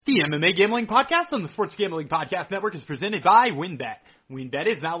The MMA Gambling Podcast on the Sports Gambling Podcast Network is presented by WynnBET. WynnBET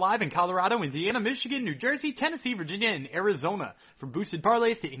is now live in Colorado, Indiana, Michigan, New Jersey, Tennessee, Virginia, and Arizona. From boosted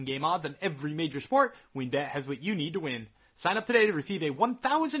parlays to in-game odds on every major sport, WynnBET has what you need to win. Sign up today to receive a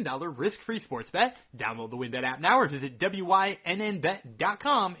 $1,000 risk-free sports bet. Download the WynnBET app now or visit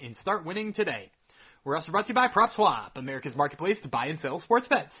WYNNBet.com and start winning today. We're also brought to you by PropSwap, America's marketplace to buy and sell sports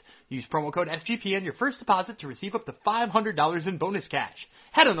bets. Use promo code SGP on your first deposit to receive up to $500 in bonus cash.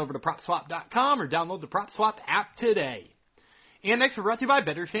 Head on over to PropSwap.com or download the PropSwap app today. And next, we're brought to you by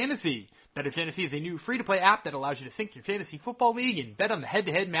Better Fantasy. Better Fantasy is a new free-to-play app that allows you to sync your fantasy football league and bet on the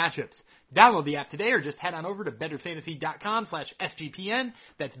head-to-head matchups. Download the app today or just head on over to BetterFantasy.com/SGPN.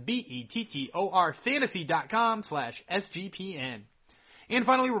 That's BETTOR Fantasy.com/SGPN. And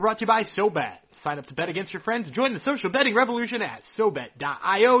finally, we're brought to you by SoBet. Sign up to bet against your friends. Join the social betting revolution at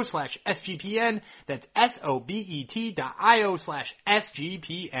SoBet.io/SGPN. That's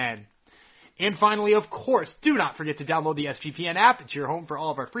SOBET.io/SGPN. And finally, of course, do not forget to download the SGPN app. It's your home for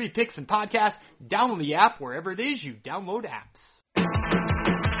all of our free picks and podcasts. Download the app wherever it is you download apps.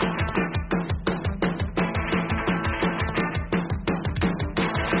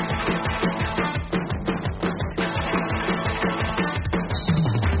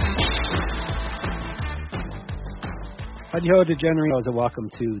 Adiho degenerados, and welcome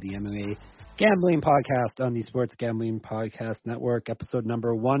to the MMA Gambling Podcast on the Sports Gambling Podcast Network, episode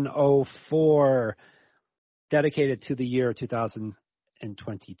number 104, dedicated to the year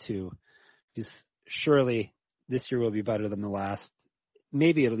 2022. Because surely this year will be better than the last.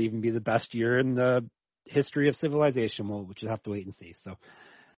 Maybe it'll even be the best year in the history of civilization. We'll just have to wait and see. So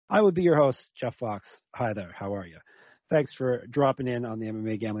I would be your host, Jeff Fox. Hi there. How are you? Thanks for dropping in on the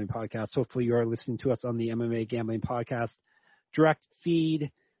MMA Gambling Podcast. Hopefully you are listening to us on the MMA Gambling Podcast direct feed,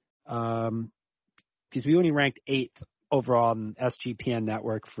 because we only ranked 8th overall on SGPN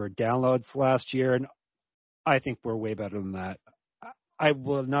network for downloads last year, and I think we're way better than that. I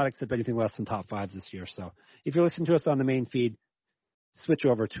will not accept anything less than top 5 this year. So if you're listening to us on the main feed, switch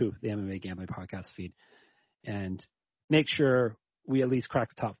over to the MMA Gambling Podcast feed and make sure we at least crack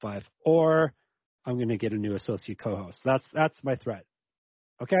the top 5, or I'm going to get a new associate co-host. That's my threat.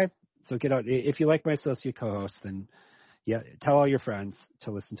 Okay? So get out. If you like my associate co-host, then yeah, tell all your friends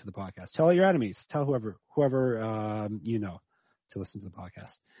to listen to the podcast. Tell all your enemies. Tell whoever you know to listen to the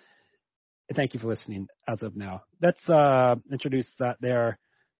podcast. And thank you for listening as of now. Let's introduce that there.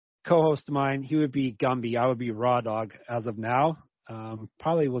 Co-host of mine, he would be Gumby. I would be Raw Dog as of now.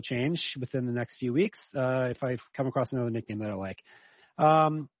 Probably will change within the next few weeks if I come across another nickname that I like.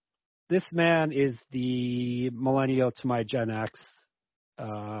 This man is the millennial to my Gen X,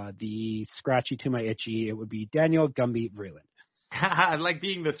 the scratchy to my itchy. It would be Daniel Gumby Vreeland. I like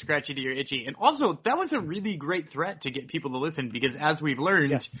being the scratchy to your itchy. And also, that was a really great threat to get people to listen because, as we've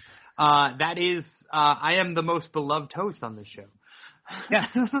learned, yes. That is, I am the most beloved host on this show. Yes,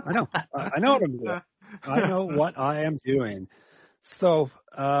 I know. I know what I'm doing. I know what I am doing. So,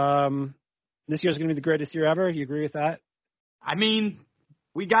 this year's going to be the greatest year ever. You agree with that? I mean,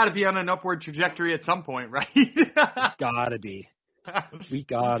 we got to be on an upward trajectory at some point, right? Gotta be. We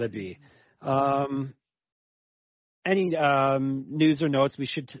gotta be. Any news or notes we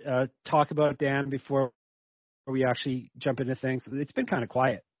should talk about, Dan, before we actually jump into things? It's been kind of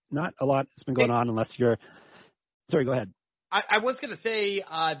quiet. Not a lot has been going on unless you're – sorry, go ahead. I was going to say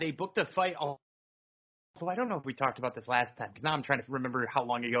they booked a fight – well, I don't know if we talked about this last time because now I'm trying to remember how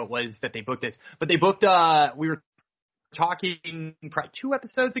long ago it was that they booked this. But they booked we were talking probably 2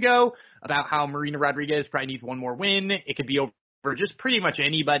 episodes ago about how Marina Rodriguez probably needs one more win. It could be over for just pretty much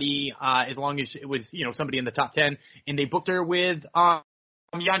anybody as long as it was, somebody in the top 10. And they booked her with Yan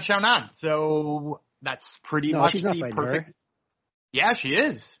Xiaonan. So that's pretty much she's the not fighting perfect. Her. Yeah, she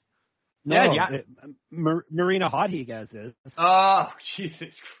is. No, yeah. Marina Rodriguez is. Oh,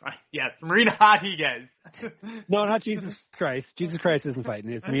 Jesus Christ. Yes, Marina Rodriguez. No, not Jesus Christ. Jesus Christ isn't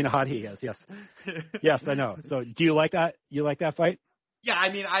fighting. It's Marina Rodriguez, yes. Yes, I know. So do you like that? You like that fight? Yeah,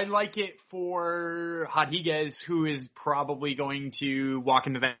 I mean, I like it for Rodriguez, who is probably going to walk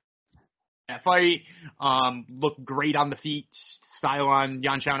into that fight, look great on the feet, style on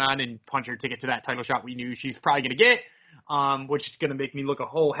Yan Xiaonan, and punch her ticket to that title shot we knew she's probably going to get, which is going to make me look a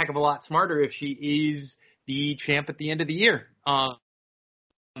whole heck of a lot smarter if she is the champ at the end of the year.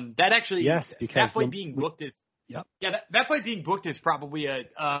 That actually, yes, because that fight being booked is, yep. Yeah, that fight being booked is probably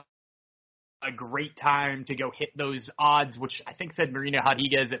a great time to go hit those odds, which I think said Marina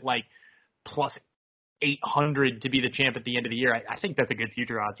Rodriguez at like plus 800 to be the champ at the end of the year. I think that's a good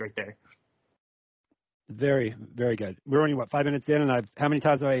future odds right there. Very, very good. We're only, 5 minutes in, and how many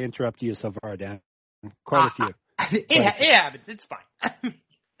times have I interrupted you so far, Dan? Quite a few. It happens. It's fine.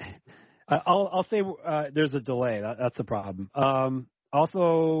 I'll say there's a delay. That's a problem.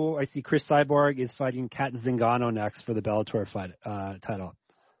 Also, I see Chris Cyborg is fighting Kat Zingano next for the Bellator fight title.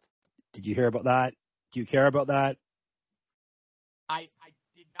 Did you hear about that? Do you care about that? I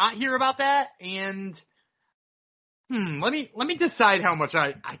did not hear about that, and let me decide how much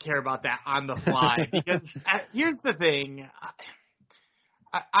I care about that on the fly. Because here's the thing.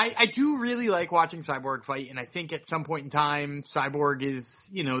 I do really like watching Cyborg fight, and I think at some point in time, Cyborg is,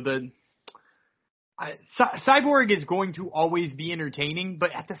 Cyborg is going to always be entertaining,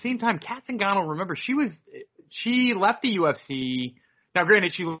 but at the same time, Kat Zingano, remember, she left the UFC. Now,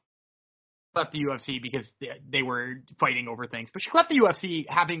 granted, she left the UFC because they were fighting over things, but she left the UFC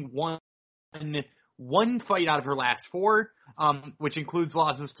having won one fight out of her last four, which includes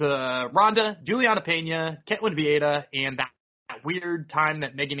losses to Ronda, Juliana Pena, Ketlin Vieira, and that weird time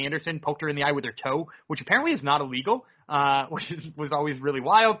that Megan Anderson poked her in the eye with her toe, which apparently is not illegal, which was always really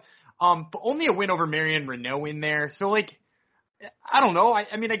wild. But only a win over Marion Renault in there. So, I don't know.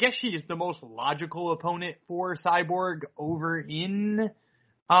 I mean, I guess she is the most logical opponent for Cyborg over in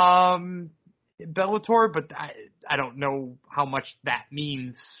Bellator, but I don't know how much that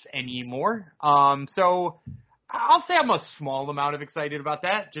means anymore. So I'll say I'm a small amount of excited about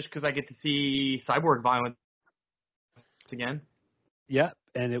that just because I get to see Cyborg violence again. Yeah,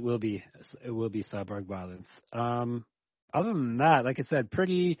 and it will be Cyborg violence. Other than that, like I said,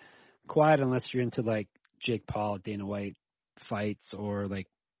 pretty quiet unless you're into Jake Paul, Dana White fights, or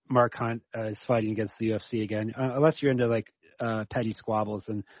Mark Hunt is fighting against the UFC again. Unless you're into petty squabbles,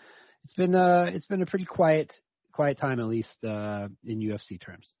 and it's been a pretty quiet time, at least in UFC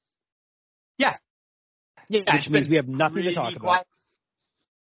terms. Yeah, which means we have nothing really to talk about.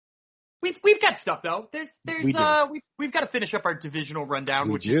 We've got stuff though. We've got to finish up our divisional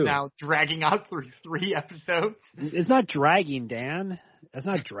rundown, which is now dragging out through 3 episodes. It's not dragging, Dan. It's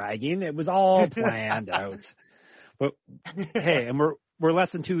not dragging. It was all planned out. But hey, and we're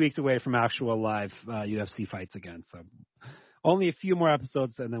less than 2 weeks away from actual live UFC fights again. So only a few more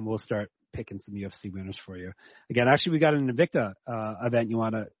episodes, and then we'll start picking some UFC winners for you. Again, actually, we got an Invicta event you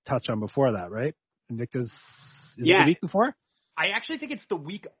want to touch on before that, right? Invicta's it the week before? I actually think it's the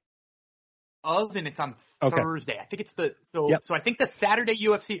week of, and it's on Thursday. I think it's so I think the Saturday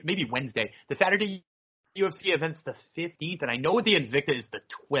UFC, maybe Wednesday. The Saturday UFC event's the 15th, and I know the Invicta is the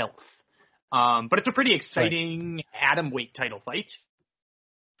 12th. But it's a pretty exciting atomweight title fight,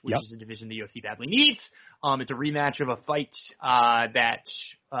 which is a division the UFC badly needs. It's a rematch of a fight that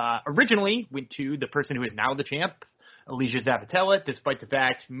originally went to the person who is now the champ, Alicia Zappitella, despite the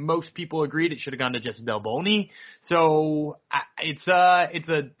fact most people agreed it should have gone to Jessica Del Boni. So it's a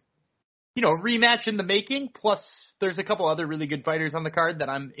rematch in the making. Plus, there's a couple other really good fighters on the card that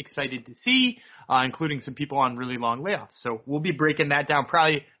I'm excited to see, including some people on really long layoffs. So we'll be breaking that down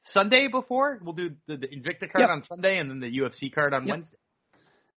probably Sunday before. We'll do the Invicta card on Sunday and then the UFC card on Wednesday.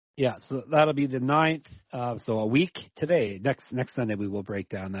 Yeah, so that'll be the 9th. So a week today. Next Sunday we will break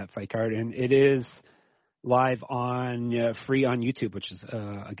down that fight card, and it is live on free on YouTube, which is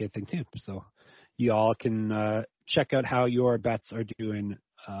a good thing too. So you all can check out how your bets are doing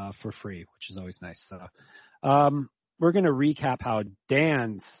for free, which is always nice. So we're going to recap how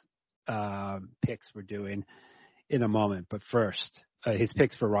Dan's picks were doing in a moment. But first, his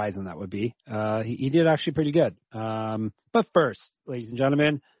picks for Ryzen, that would be. He did actually pretty good. But first, ladies and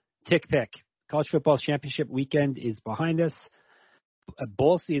gentlemen, Tick Pick. College football championship weekend is behind us.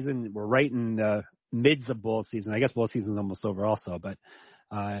 Bowl season, we're right in the midst of bowl season. I guess bowl season is almost over also, but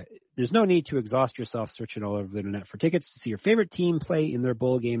there's no need to exhaust yourself searching all over the internet for tickets to see your favorite team play in their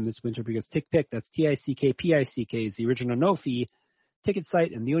bowl game this winter, because Tick Pick, that's TICKPICK, is the original no-fee ticket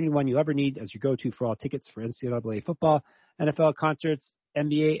site and the only one you ever need as your go-to for all tickets for NCAA football, NFL concerts,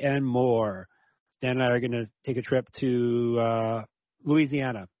 NBA, and more. Stan and I are going to take a trip to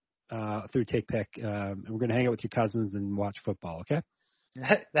Louisiana through Tick Pick, and we're going to hang out with your cousins and watch football, okay?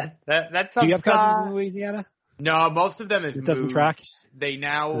 That sounds, do you have cousins in Louisiana? No, most of them have moved. Doesn't track? They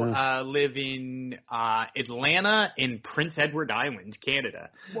now live in Atlanta and Prince Edward Island, Canada.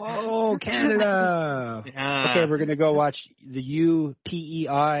 Whoa, Canada! Okay, we're gonna go watch the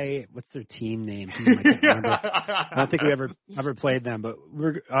UPEI. What's their team name? I can't remember. I don't think we ever played them, but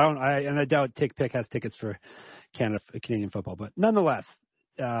I doubt Tick Pick has tickets for Canadian football. But nonetheless,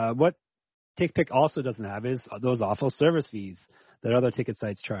 what Tick Pick also doesn't have is those awful service fees that other ticket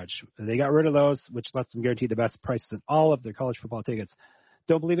sites charge. They got rid of those, which lets them guarantee the best prices on all of their college football tickets.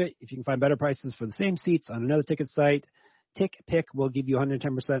 Don't believe it? If you can find better prices for the same seats on another ticket site, Tick Pick will give you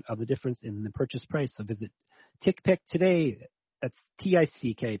 110% of the difference in the purchase price. So visit Tick Pick today. That's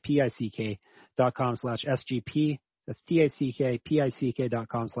TICKPICK.com/SGP. That's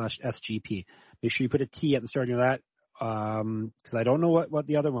tackpick.com/SGP. Make sure you put a T at the starting of that, because I don't know what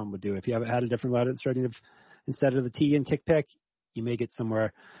the other one would do. If you haven't had a different letter at the starting of, instead of the T in TickPick, you may get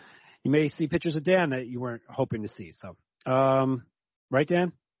somewhere. You may see pictures of Dan that you weren't hoping to see. So, right,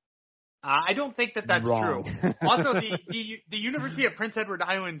 Dan? I don't think that's Wrong. true. Also, the University of Prince Edward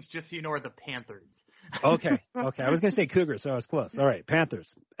Islands, just so you know, are the Panthers. Okay. I was going to say Cougars, so I was close. All right,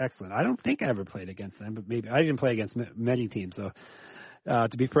 Panthers. Excellent. I don't think I ever played against them, but maybe I didn't play against many teams. So,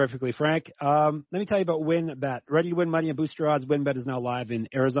 to be perfectly frank, let me tell you about WynnBET. Ready to win money and boost your odds? WynnBET is now live in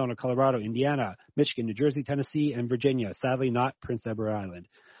Arizona, Colorado, Indiana, Michigan, New Jersey, Tennessee, and Virginia. Sadly, not Prince Edward Island.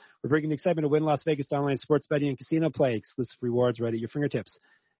 We're bringing the excitement of Wynn Las Vegas to online sports betting and casino play. Exclusive rewards right at your fingertips.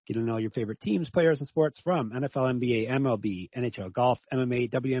 Get to know your favorite teams, players, and sports from NFL, NBA, MLB, NHL, golf,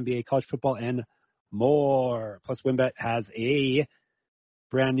 MMA, WNBA, college football, and more. Plus, WynnBET has a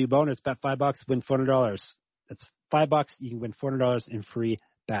brand new bonus. Bet $5, win $400. That's $5. You can win $400 in free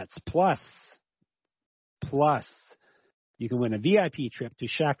bets. Plus, you can win a VIP trip to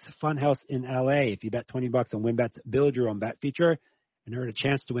Shaq's Funhouse in LA if you bet $20 on WynnBET's Build Your Own Bet feature and earn a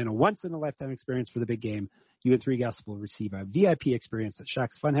chance to win a once-in-a-lifetime experience for the big game. You and 3 guests will receive a VIP experience at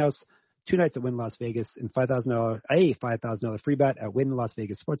Shaq's Funhouse, 2 nights at Wynn Las Vegas, and a $5,000 free bet at Wynn Las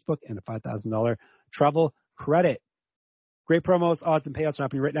Vegas Sportsbook, and a $5,000 travel credit. Great promos, odds, and payouts are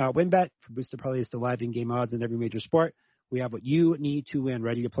happening right now at WynnBET. For boosted parlays to live in-game odds in every major sport, we have what you need to win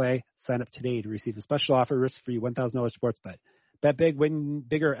ready to play. Sign up today to receive a special offer, risk-free $1,000 sports bet. Bet big, win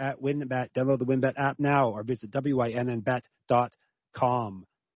bigger at WynnBET. Download the WynnBET app now or visit wynnbet.com.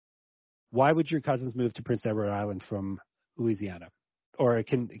 Why would your cousins move to Prince Edward Island from Louisiana? Or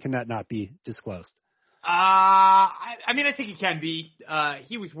can that not be disclosed? I mean, I think it can be.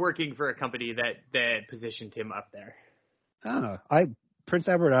 He was working for a company that positioned him up there. I don't know. Prince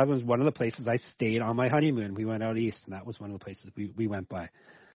Edward Island was one of the places I stayed on my honeymoon. We went out east, and that was one of the places we went by.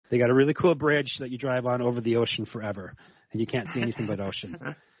 They got a really cool bridge that you drive on over the ocean forever, and you can't see anything but ocean.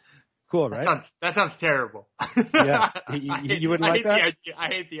 Cool, right? That sounds terrible. Yeah, you wouldn't like that? I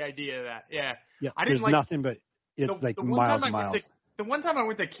hate the idea of that. Yeah. There's nothing but it's miles and miles. The one time I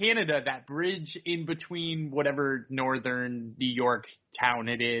went to Canada, that bridge in between whatever northern New York town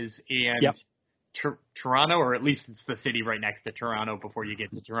it is and Toronto, or at least it's the city right next to Toronto before you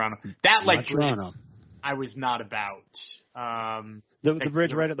get to Toronto. That bridge, Toronto. I was not about. The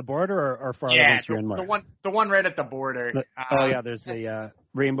bridge right at the border, or far against your inmark? The one right at the border. There's the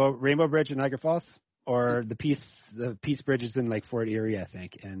Rainbow Bridge in Niagara Falls, or the Peace Bridge is in like Fort Erie, I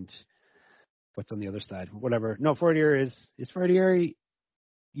think. And what's on the other side? Whatever. No, Fort Erie is Fort Erie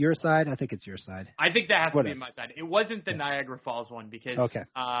your side? I think it's your side. I think that has to be my side. It wasn't the Niagara Falls one because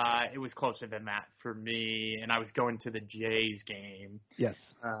it was closer than that for me, and I was going to the Jays game. Yes.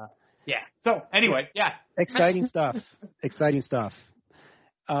 So anyway, exciting stuff.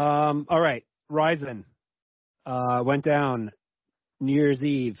 All right, Ryzen went down New Year's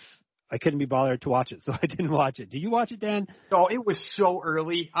Eve. I couldn't be bothered to watch it, so I didn't watch it. Did you watch it, Dan? No, it was so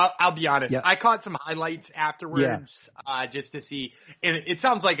early. I'll be honest. I caught some highlights afterwards just to see. And it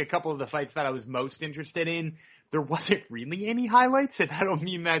sounds like a couple of the fights that I was most interested in, there wasn't really any highlights. And I don't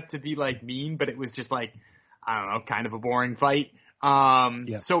mean that to be like mean, but it was just like, I don't know, kind of a boring fight.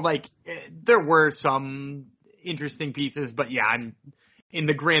 So like there were some interesting pieces, but I'm in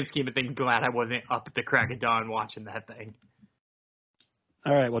the grand scheme of things glad I wasn't up at the crack of dawn watching that thing.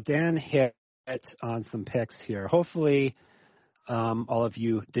 All right. Well, Dan hit on some picks here. Hopefully, all of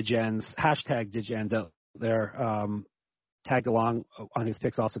you degens, #degens out there, tagged along on his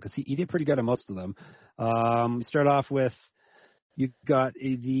picks also because he did pretty good on most of them. We start off with, you got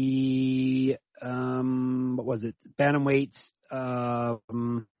the, what was it? Bantamweight.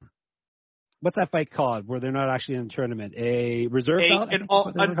 What's that fight called where they're not actually in the tournament? A reserve bout?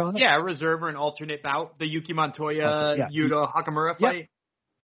 Reserve or an alternate bout. The Yuki Montoya, Yuta Hakamura fight.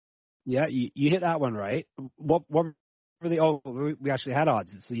 Yeah, you hit that one right. What were the? Oh, we actually had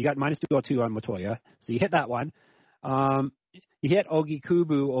odds. So you got -202 on Montoya. So you hit that one. You hit Ogi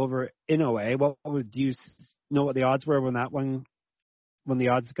Kubu over Inoue. Do you know what the odds were when the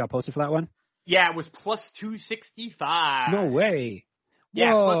odds got posted for that one? Yeah, it was +265. No way.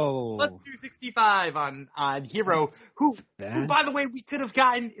 Yeah, Whoa. plus 265 on Hero, who, by the way, we could have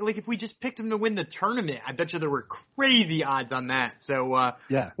gotten, like, if we just picked him to win the tournament, I bet you there were crazy odds on that. So,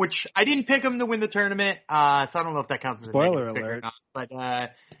 which I didn't pick him to win the tournament, so I don't know if that counts as a spoiler alert or not. But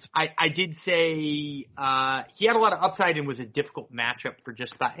I did say he had a lot of upside and was a difficult matchup for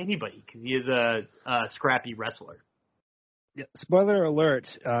just about anybody because he is a scrappy wrestler. Yeah, spoiler alert,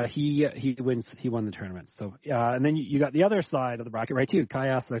 he won the tournament. So and then you got the other side of the bracket, right, too. Kai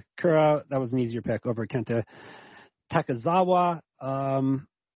Asakura, that was an easier pick over Kenta Takazawa.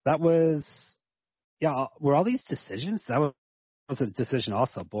 That was, were all these decisions? That was a decision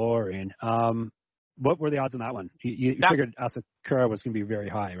also. Boring. What were the odds on that one? You figured Asakura was going to be very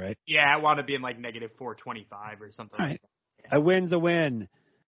high, right? Yeah, I want to be in like negative 425 or something. All right. Like that. Yeah. A win's a win.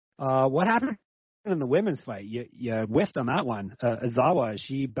 What happened in the women's fight? You whiffed on that one. Azawa, is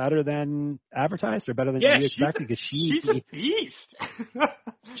she better than advertised or better than you expected? Because she's a beast.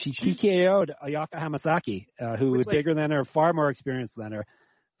 She TKO'd Ayaka Hamasaki, who was bigger than her, far more experienced than her.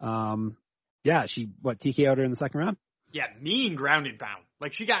 She TKO'd her in the second round? Yeah, mean ground and pound.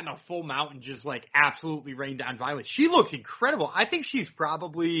 Like, she got in a full mount and just, like, absolutely rained down violence. She looks incredible. I think she's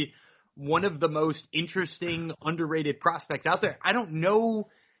probably one of the most interesting, underrated prospects out there. I don't know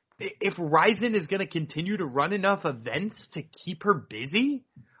if Rizin is going to continue to run enough events to keep her busy.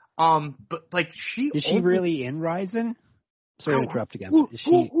 But, like, Is she really in Rizin? Sorry to interrupt again. Who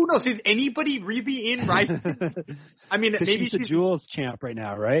knows? Is anybody really in Rizin? I mean, maybe she's the Jules champ right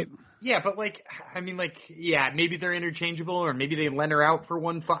now, right? Yeah, but maybe they're interchangeable, or maybe they lent her out for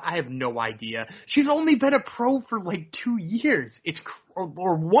one fight. I have no idea. She's only been a pro for like 2 years.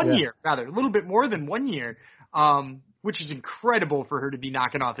 Or 1 year, rather, a little bit more than 1 year, which is incredible for her to be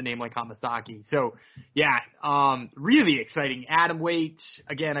knocking off a name like Hamasaki. So, really exciting. Atomweight,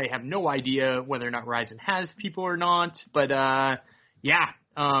 again, I have no idea whether or not Rizin has people or not, but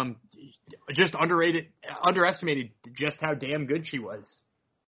just underestimated just how damn good she was.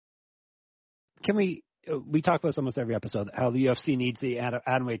 Can we talk about this almost every episode, how the UFC needs the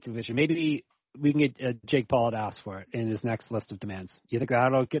atomweight division. Maybe we can get Jake Paul to ask for it in his next list of demands. You think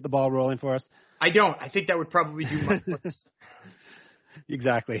that'll get the ball rolling for us? I don't. I think that would probably do much worse.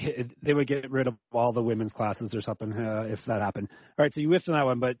 Exactly. They would get rid of all the women's classes or something if that happened. All right, so you whiffed on that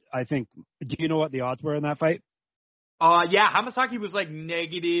one, but I think, do you know what the odds were in that fight? Hamasaki was like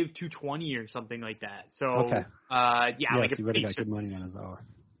negative 220 or something like that. So, okay. Like you would have got good money on Azawa.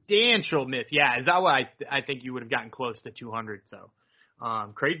 Substantial miss. Yeah, Azawa, I think you would have gotten close to 200. So,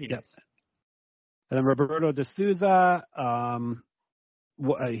 craziness. Yep. And then Roberto de Souza,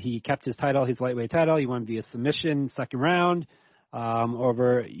 he kept his title, his lightweight title. He won via submission, second round,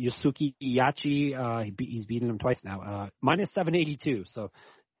 over Yusuke Iachi. He's beaten him twice now, minus 782. So,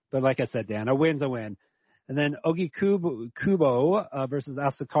 but like I said, Dan, a win's a win. And then Ogi Kubo versus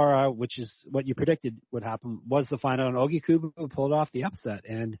Asakura, which is what you predicted would happen, was the final. And Ogi Kubo pulled off the upset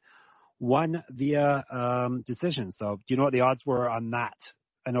and won via decision. So do you know what the odds were on that?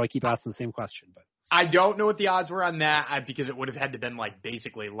 I know I keep asking the same question, but I don't know what the odds were on that because it would have had to been like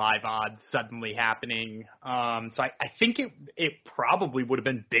basically live odds suddenly happening. So I think it probably would have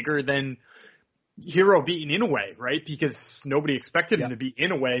been bigger than Hiro beating Inoue, right? Because nobody expected him to beat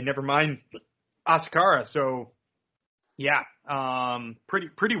Inoue, never mind Asakura. So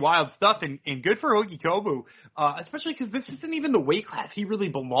pretty wild stuff and good for Ogi Kubo, especially because this isn't even the weight class he really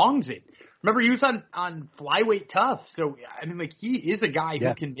belongs in. Remember, he was on flyweight tough. So, I mean, like, he is a guy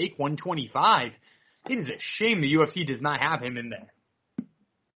who can make 125. It is a shame the UFC does not have him in there.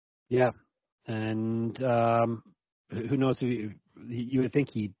 Yeah. And who knows? You would think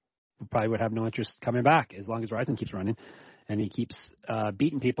he probably would have no interest coming back as long as Rizin keeps running and he keeps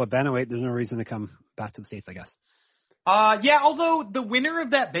beating people at bantamweight. There's no reason to come back to the States, I guess. Although the winner of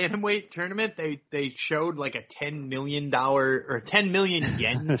that bantamweight tournament, they showed like a $10 million or 10 million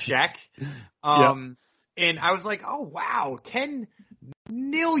yen check. And I was like, oh, wow, 10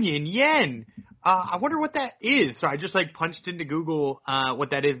 million yen. I wonder what that is. So I just like punched into Google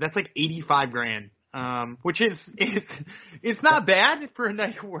what that is. That's like $85,000, which is it's not bad for a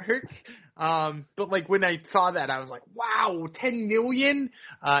night of work. But like when I saw that, I was like, wow, 10 million,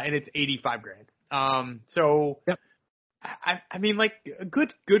 and it's $85,000. So I mean, like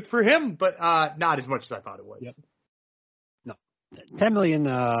good for him, but not as much as I thought it was. Yep. No, 10 million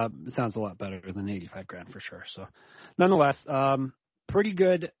sounds a lot better than $85,000 for sure. So, nonetheless, pretty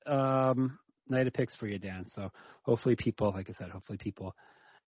good night of picks for you, Dan. So hopefully people, like I said,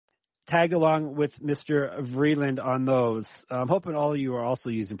 tag along with Mr. Vreeland on those. I'm hoping all of you are also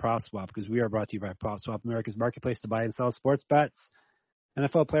using PropSwap because we are brought to you by PropSwap, America's marketplace to buy and sell sports bets.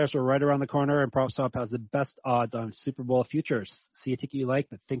 NFL players are right around the corner, and PropSwap has the best odds on Super Bowl futures. See a ticket you like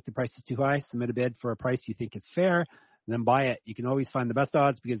but think the price is too high? Submit a bid for a price you think is fair, and then buy it. You can always find the best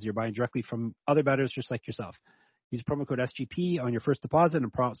odds because you're buying directly from other bettors just like yourself. Use promo code SGP on your first deposit,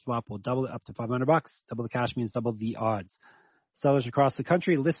 and PropSwap will double it up to $500. Double the cash means double the odds. Sellers across the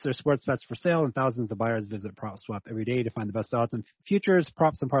country list their sports bets for sale, and thousands of buyers visit PropSwap every day to find the best odds on futures,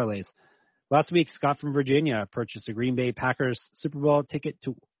 props, and parlays. Last week, Scott from Virginia purchased a Green Bay Packers Super Bowl ticket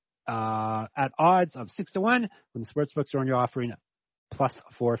at odds of 6-1 when the sportsbooks are only offering plus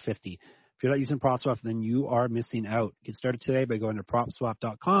 450. If you're not using PropSwap, then you are missing out. Get started today by going to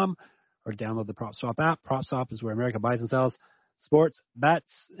PropSwap.com or download the PropSwap app. PropSwap is where America buys and sells sports,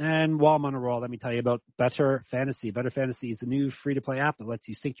 bets, and while I'm on a roll, let me tell you about Better Fantasy. Better Fantasy is a new free-to-play app that lets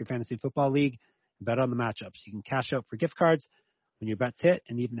you sync your fantasy football league and bet on the matchups. You can cash out for gift cards when your bets hit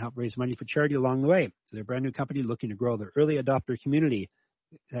and even help raise money for charity along the way. They're a brand new company looking to grow their early adopter community.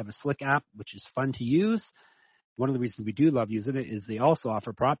 They have a slick app, which is fun to use. One of the reasons we do love using it is they also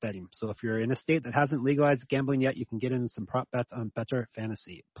offer prop betting. So if you're in a state that hasn't legalized gambling yet, you can get in some prop bets on Better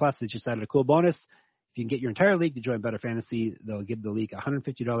Fantasy. Plus, they just added a cool bonus. If you can get your entire league to join Better Fantasy, they'll give the league a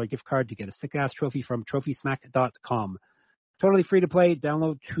 $150 gift card to get a sick-ass trophy from TrophySmack.com. Totally free to play.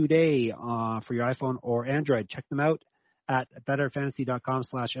 Download today for your iPhone or Android. Check them out at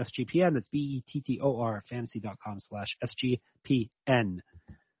betterfantasy.com/SGPN. That's BETTOR, fantasy.com/SGPN.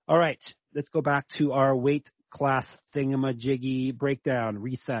 All right, let's go back to our weight class thingamajiggy breakdown,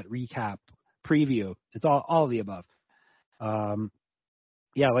 reset, recap, preview. It's all of the above.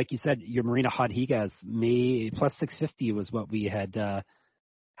 Yeah, like you said, your Marina Rodriguez, plus 650 was what we had that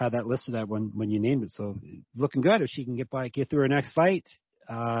listed at when you named it. So looking good if she can get through her next fight.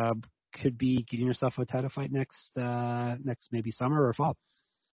 Could be getting herself a title fight next maybe summer or fall.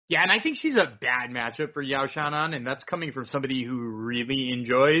 Yeah, and I think she's a bad matchup for Yao Shannon, and that's coming from somebody who really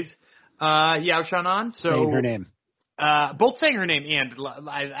enjoys Yao Shannon. So saying her name. Both saying her name, and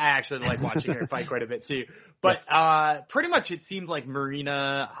I actually like watching her fight quite a bit too. But pretty much it seems like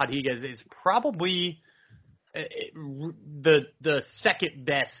Marina Rodriguez is probably the second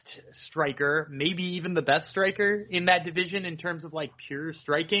best striker, maybe even the best striker in that division in terms of like pure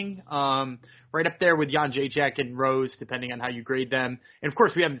striking. Right up there with Jan Jacek and Rose, depending on how you grade them. And of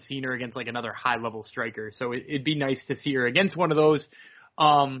course, we haven't seen her against like another high level striker, so it'd be nice to see her against one of those.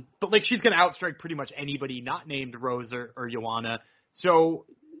 But like she's going to outstrike pretty much anybody not named Rose or Joanna. So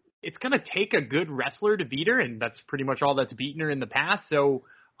it's going to take a good wrestler to beat her, and that's pretty much all that's beaten her in the past. So,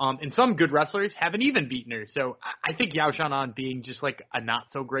 and some good wrestlers haven't even beaten her. So I think Yao Shannon being just like a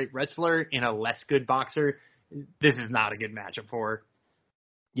not so great wrestler and a less good boxer, this is not a good matchup for her.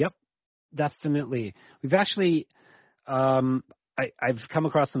 Yep, definitely. We've actually, I've come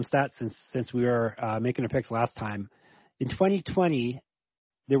across some stats since we were making our picks last time. In 2020,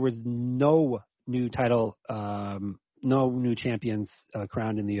 there was no new title, no new champions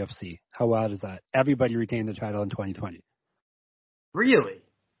crowned in the UFC. How wild is that? Everybody retained the title in 2020. Really?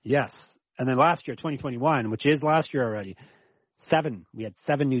 Yes. And then last year, 2021, which is last year already, we had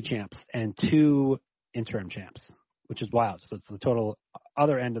 7 new champs and 2 interim champs, which is wild. So it's the total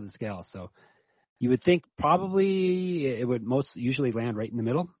other end of the scale. So you would think probably it would most usually land right in the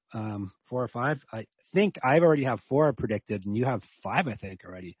middle, 4 or 5. I think I already have 4 predicted, and you have 5, I think,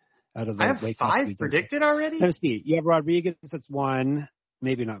 already. Out of the I have 5 predicted already? Let me see. You have Rodriguez, that's 1.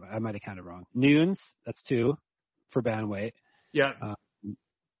 Maybe not. I might have counted wrong. Nunes, that's 2 for bantamweight. Yeah.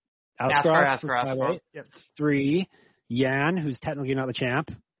 Askar. Yep. 3. Yan, who's technically not the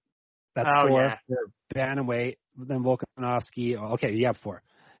champ. That's 4 for bantamweight. Then Volkanovski. Oh, okay, you have 4.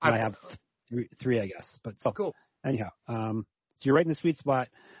 I have 3, I guess. But so cool. Anyhow, so you're right in the sweet spot.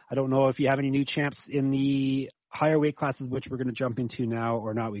 I don't know if you have any new champs in the higher weight classes, which we're going to jump into now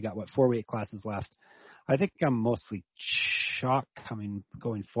or not. We got 4 weight classes left. I think I'm mostly chalk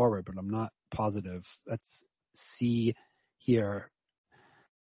going forward, but I'm not positive. Let's see here.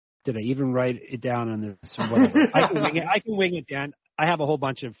 Did I even write it down on this or whatever? I can wing it, Dan. I have a whole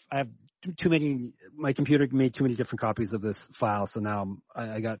bunch of. I have too many. My computer made too many different copies of this file, so now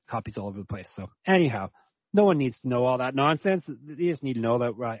I got copies all over the place. So anyhow, no one needs to know all that nonsense. They just need to know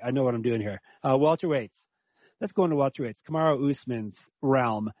that I know what I'm doing here. Welterweights. Let's go into welterweights. Kamaru Usman's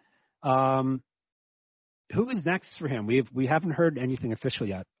realm. Who is next for him? We haven't heard anything official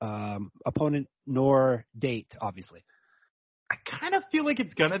yet. Opponent nor date, obviously. I kind of feel like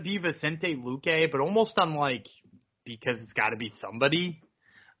it's going to be Vicente Luque, but almost unlike because it's got to be somebody.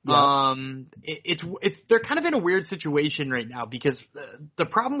 Yeah. They're kind of in a weird situation right now because the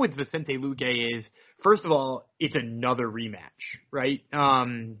problem with Vicente Luque is, first of all, it's another rematch, right?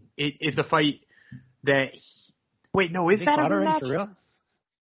 It's a fight that wait, no, is that a rematch? For real?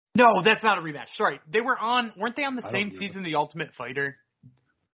 No, that's not a rematch. Sorry. Weren't they on the same season of The Ultimate Fighter?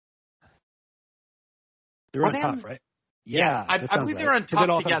 They were on Tough, right? Yeah, I believe they were on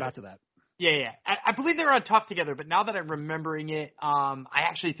Tough together. Back to that. Yeah. I believe they were on Tough together, but now that I'm remembering it, I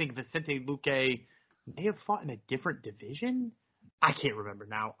actually think Vicente Luque may have fought in a different division. I can't remember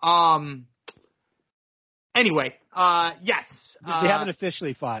now. Anyway, yes. They haven't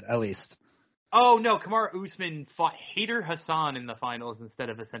officially fought, at least. Oh, no, Kamaru Usman fought Hader Hassan in the finals instead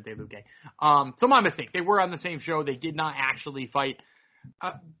of Vicente Luque. So my mistake. They were on the same show. They did not actually fight.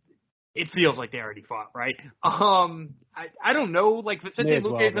 it feels like they already fought, right? I don't know. Like Vicente May as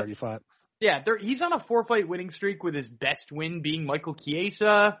well Luque have already fought. yeah, he's on a 4-fight winning streak with his best win being Michael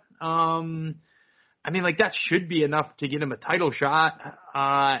Chiesa. I mean, like, that should be enough to get him a title shot,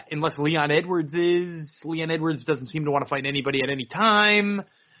 unless Leon Edwards is. Leon Edwards doesn't seem to want to fight anybody at any time.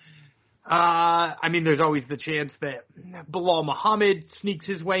 I mean, there's always the chance that Bilal Muhammad sneaks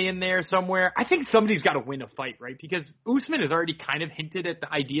his way in there somewhere. I think somebody's got to win a fight, right? Because Usman has already kind of hinted at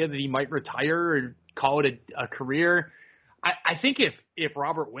the idea that he might retire or call it a career. I think if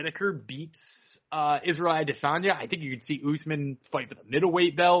Robert Whittaker beats Israel Adesanya, I think you could see Usman fight for the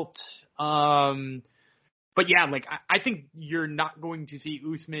middleweight belt. But yeah, like I think you're not going to see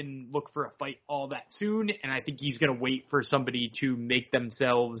Usman look for a fight all that soon, and I think he's going to wait for somebody to make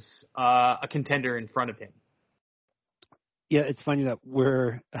themselves a contender in front of him. Yeah, it's funny that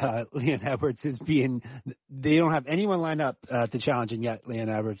Leon Edwards is being. They don't have anyone lined up to challenge, and yet Leon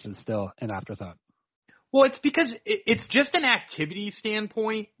Edwards is still an afterthought. Well, it's because it's just an activity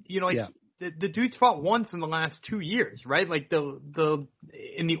standpoint. You know, like the dude's fought once in the last 2 years, right? Like the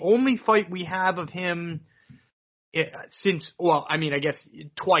only fight we have of him since, well, I mean, I guess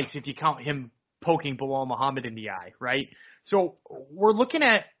twice if you count him poking Bilal Muhammad in the eye, right? So we're looking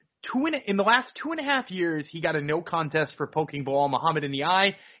at in the last 2.5 years, he got a no contest for poking Bilal Muhammad in the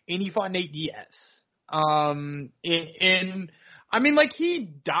eye, and he fought Nate Diaz. And I mean, like,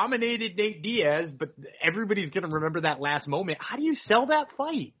 he dominated Nate Diaz, but everybody's going to remember that last moment. How do you sell that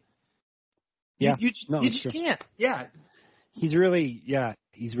fight? Yeah. You just can't. Yeah. He's really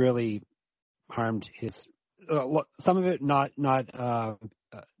harmed his, some of it not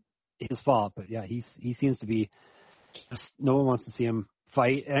his fault, but yeah, he seems to be, just, no one wants to see him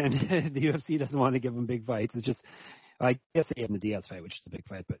fight, and the UFC doesn't want to give him big fights. It's just, I guess they gave him the Diaz fight, which is a big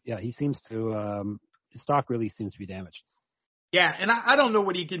fight, but yeah, he seems to, his stock really seems to be damaged. Yeah, and I don't know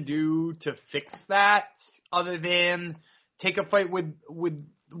what he can do to fix that other than take a fight with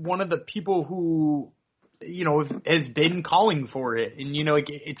one of the people who, you know, has been calling for it. And, you know,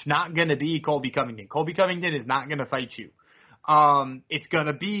 it's not going to be Colby Covington. Colby Covington is not going to fight you. It's going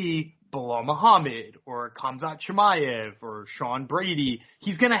to be Bilal Muhammad or Khamzat Chimaev or Sean Brady.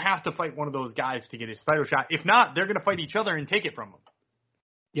 He's going to have to fight one of those guys to get his title shot. If not, they're going to fight each other and take it from him.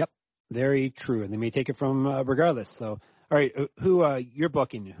 Yep, very true. And they may take it from regardless. So, all right, who you're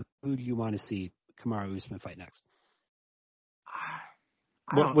booking? Who do you want to see Kamaru Usman fight next?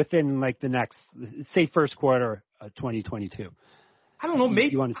 Within like the next, say, first quarter of 2022. I don't know.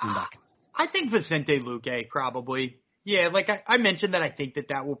 Maybe you want to see him back. I think Vicente Luque probably. Yeah, like I mentioned that I think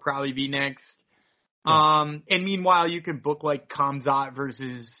that will probably be next. Yeah. And meanwhile, you can book like Khamzat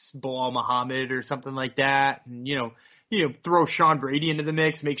versus Bilal Muhammad or something like that, and you know, throw Sean Brady into the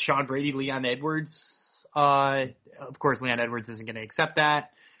mix, make Sean Brady Leon Edwards. Of course, Leon Edwards isn't going to accept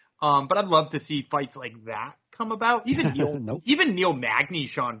that. But I'd love to see fights like that come about. Even Neil Magny,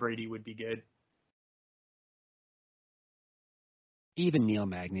 Sean Brady would be good. Even Neil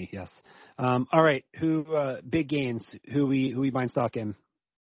Magny, yes. All right, who big gains? Who we buying stock in?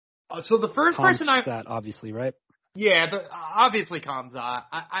 So the first person that obviously, right? Yeah, obviously Khamzat.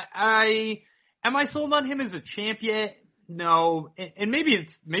 Am I sold on him as a champ yet? No, and maybe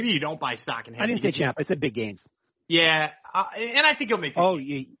you don't buy stock in him. I didn't say champ. I said big gains. Yeah, and I think he'll make.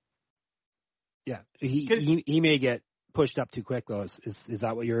 Yeah, he may get pushed up too quick though. Is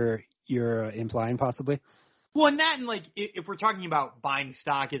that what you're implying possibly? Well, and that, and like if we're talking about buying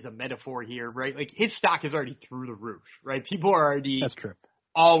stock as a metaphor here, right? Like his stock is already through the roof, right? People are already that's true.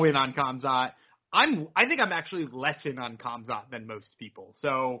 All in on Khamzat. I think I'm actually less in on Khamzat than most people.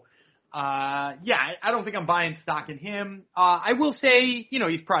 So, I don't think I'm buying stock in him. I will say, you know,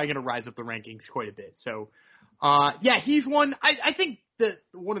 he's probably going to rise up the rankings quite a bit. So, he's one. I think that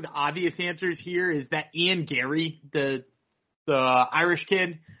one of the obvious answers here is that Ian Gary, the Irish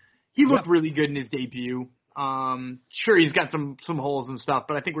kid, he looked really good in his debut. Sure, he's got some holes and stuff,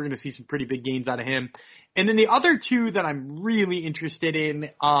 but I think we're going to see some pretty big gains out of him. And then the other two that I'm really interested in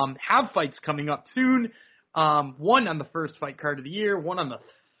have fights coming up soon. One on the first fight card of the year, one on the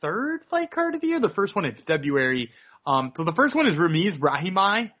third fight card of the year. The first one in February. So the first one is Ramiz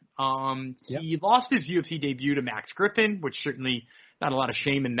Brahimaj. He lost his UFC debut to Max Griffin, which certainly not a lot of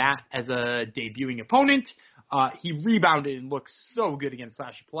shame in that as a debuting opponent. He rebounded and looked so good against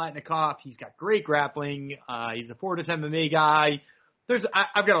Sasha Palatnikov. He's got great grappling. He's a Fortis MMA guy.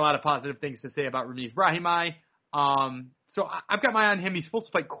 I've got a lot of positive things to say about Ramiz Brahimaj. So I've got my eye on him. He's supposed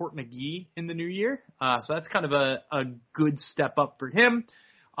to fight Court McGee in the new year. So that's kind of a good step up for him.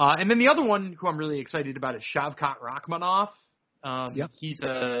 And then the other one who I'm really excited about is Shavkat Rakhmonov.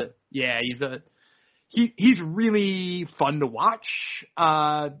 He's really fun to watch.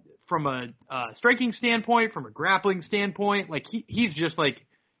 from a striking standpoint, from a grappling standpoint. Like he's just like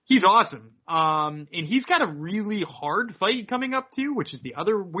he's awesome. And he's got a really hard fight coming up too, which is the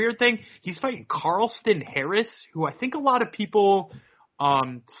other weird thing. He's fighting Carlston Harris, who I think a lot of people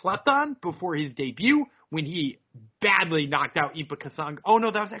slept on before his debut when he badly knocked out Impa Kasang. Oh no,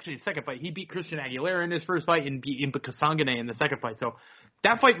 that was actually the second fight. He beat Christian Aguilera in his first fight and beat Impa Kasangane in the second fight. So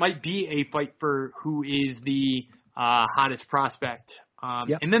that fight might be a fight for who is the hottest prospect.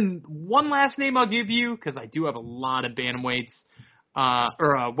 Yep. And then one last name I'll give you, because I do have a lot of bantamweights,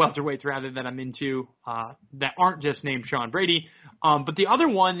 or welterweights rather, that I'm into, that aren't just named Sean Brady. But the other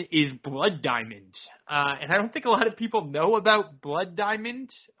one is Blood Diamond. And I don't think a lot of people know about Blood Diamond,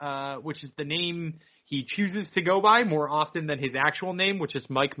 which is the name he chooses to go by more often than his actual name, which is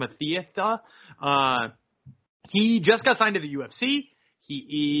Mike Mathiatha. He just got signed to the UFC.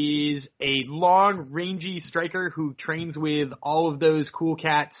 He is a long, rangy striker who trains with all of those cool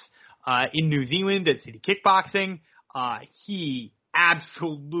cats in New Zealand at City Kickboxing. He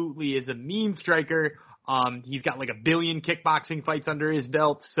absolutely is a mean striker. He's got like 1 billion kickboxing fights under his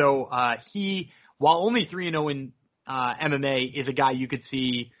belt. So he, while only 3-0 in MMA, is a guy you could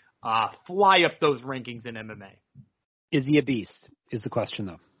see fly up those rankings in MMA. Is he a beast? Is the question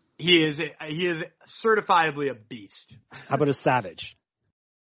though. He is certifiably a beast. How about a savage?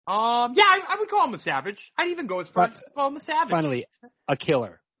 Yeah, I would call him a savage. I'd even go as far as to call him a savage. Finally, a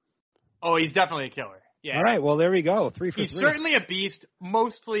killer. Oh, he's definitely a killer. Yeah. All right, well, there we go. 3 for 3. He's certainly a beast,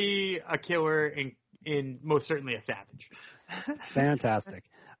 mostly a killer, and most certainly a savage. Fantastic.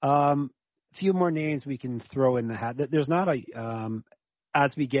 Few more names we can throw in the hat. There's not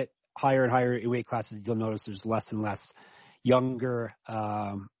as we get higher and higher weight classes, you'll notice there's less and less younger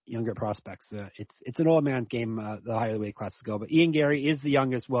prospects. It's an old man's game, the higher the weight classes go. But Ian Garry is the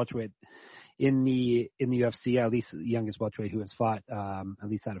youngest welterweight in the UFC, at least the youngest welterweight who has fought, at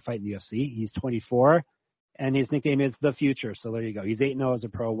least had a fight in the UFC. He's 24, and his nickname is The Future. So there you go. He's 8-0 as a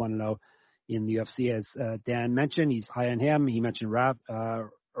pro, 1-0 in the UFC. As Dan mentioned, he's high on him. He mentioned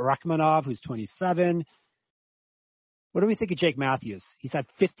Rakhmonov, who's 27. What do we think of Jake Matthews? He's had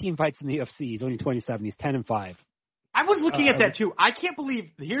 15 fights in the UFC. He's only 27. He's 10-5. I was looking at that too. I can't believe,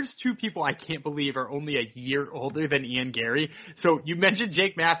 here's two people I can't believe are only a year older than Ian Garry. So you mentioned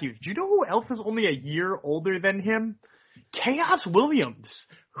Jake Matthews. Do you know who else is only a year older than him? Chaos Williams.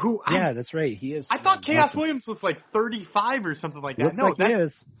 That's right. He is. I thought Chaos Williams was like 35 or something like that. Looks like he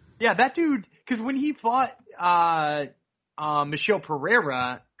is. Yeah, that dude, because when he fought Michel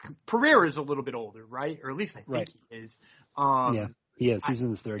Pereira's a little bit older, right? Or at least I think he is. Yeah, he is. He's in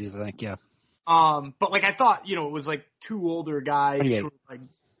his 30s, I think, yeah. But like I thought, it was like two older guys. Who were like,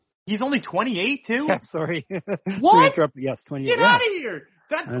 he's only 28 too. Yeah, sorry. What? Yes, 28. Get out of here.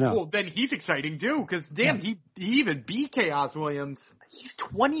 Well, then he's exciting too, because damn, he even beat Chaos Williams. He's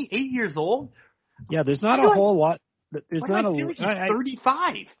 28 years old. Yeah, there's not a whole lot. There's not I feel like he's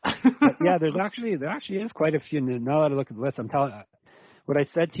 35. Yeah, there actually is quite a few. Now that I look at the list, I'm telling you, what I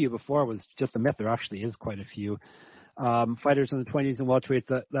said to you before was just a myth. There actually is quite a few fighters in the 20s and welterweights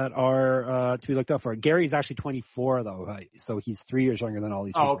that are to be looked out for. Gary's actually 24 though, so he's 3 years younger than all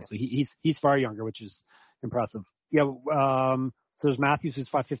these people. Okay. So he's far younger, which is impressive. Yeah. So there's Matthews, who's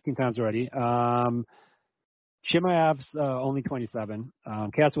fought 15 times already. Chimaev's only 27.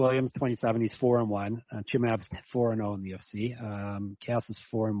 Chaos Williams 27. He's 4-1. Chimaev's 4-0 in the UFC. Chaos is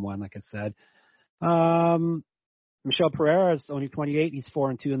 4-1, like I said. Michel Pereira is only 28. He's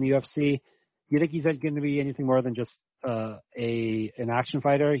 4-2 in the UFC. Do you think he's going to be anything more than just an action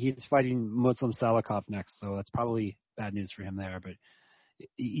fighter? He's fighting Muslim Salikov next, so that's probably bad news for him there. But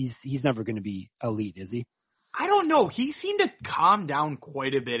he's never going to be elite, is he? I don't know. He seemed to calm down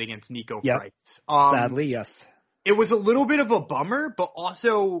quite a bit against Nico Price. Sadly, yes. It was a little bit of a bummer, but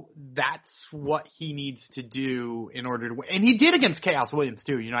also that's what he needs to do in order to win. And he did against Chaos Williams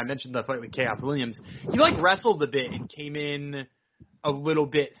too. I mentioned the fight with Chaos Williams. He wrestled a bit and came in a little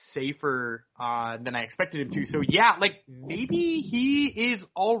bit safer than I expected him to. So yeah, maybe he is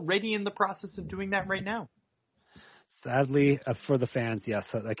already in the process of doing that right now. Sadly, for the fans, yes,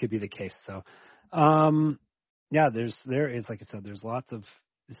 that could be the case. So, yeah, there is, like I said, there's lots of.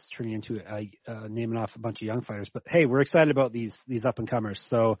 This is turning into naming off a bunch of young fighters, but hey, we're excited about these up and comers.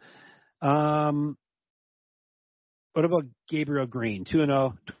 So, what about Gabriel Green?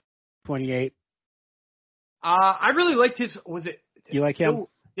 2-0, 28. I really liked his. Was it? You like him?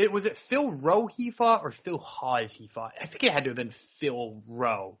 Was it Phil Rowe he fought or Phil Hawes he fought? I think it had to have been Phil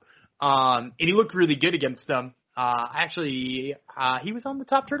Rowe. And he looked really good against them. Actually, he was on the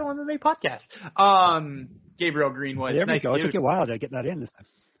Top Turtle MMA podcast. Gabriel Green was. There we nice go. It news. took you a while to get that in this time.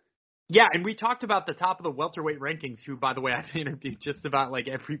 Yeah, and we talked about the top of the welterweight rankings, who, by the way, I've interviewed just about like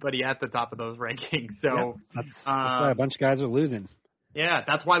everybody at the top of those rankings. So that's why a bunch of guys are losing. Yeah,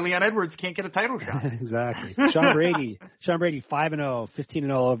 that's why Leon Edwards can't get a title shot. Exactly. Sean Brady, 5-0,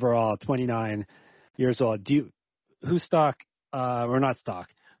 15-0 overall, 29 years old. Who's stock or not stock?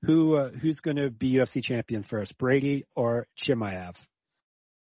 Who's going to be UFC champion first, Brady or Chimaev?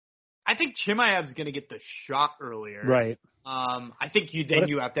 I think Chimaev's going to get the shot earlier. Right. I think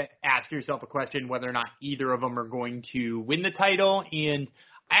you have to ask yourself a question whether or not either of them are going to win the title. And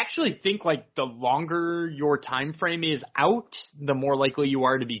I actually think like the longer your time frame is out, the more likely you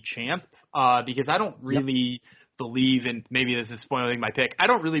are to be champ. Because I don't really believe, and maybe this is spoiling my pick, I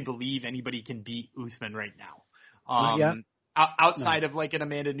don't really believe anybody can beat Usman right now. Outside of like an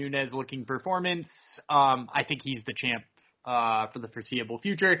Amanda Nunes looking performance, I think he's the champ for the foreseeable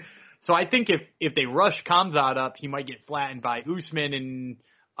future. So I think if they rush Khamzat up, he might get flattened by Usman,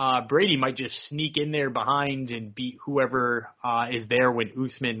 and Brady might just sneak in there behind and beat whoever is there when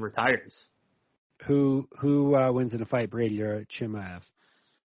Usman retires. Who wins in a fight, Brady or Chimaev?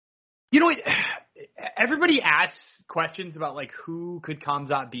 You know, everybody asks questions about like who could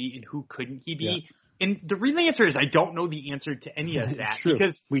Khamzat beat and who couldn't he beat, and the real answer is I don't know the answer to any of that. It's true.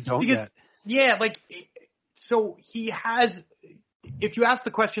 Because we don't yet. Yeah, like so he has. If you ask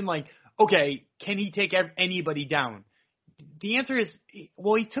the question like, okay, can he take anybody down? The answer is,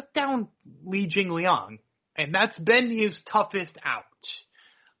 well, he took down Li Jingliang, and that's been his toughest out.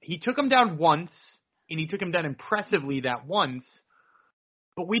 He took him down once, and he took him down impressively that once,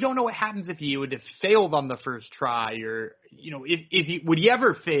 but we don't know what happens if he would have failed on the first try, or, you know, would he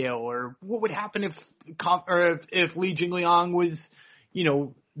ever fail, or what would happen if Li Jingliang was, you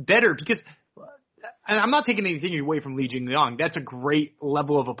know, better, because and I'm not taking anything away from Li Jingliang. That's a great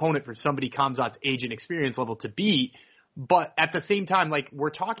level of opponent for somebody Khamzat's age and experience level to beat. But at the same time, like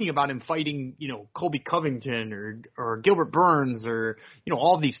we're talking about him fighting, you know, Colby Covington or Gilbert Burns or, you know,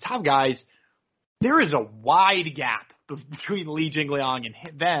 all these top guys. There is a wide gap between Li Jingliang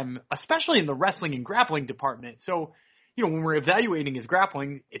and them, especially in the wrestling and grappling department. So, you know, when we're evaluating his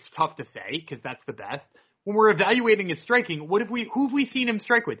grappling, it's tough to say because that's the best. When we're evaluating his striking, who have we seen him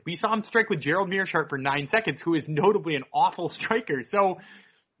strike with? We saw him strike with Gerald Meerschaert for 9 seconds, who is notably an awful striker. So,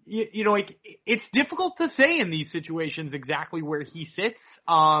 you know, like it's difficult to say in these situations exactly where he sits.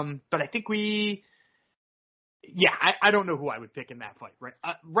 But I think I don't know who I would pick in that fight. Right,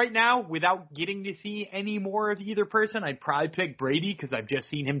 right now, without getting to see any more of either person, I'd probably pick Brady because I've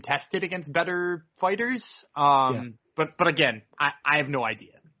just seen him tested against better fighters. But again, I have no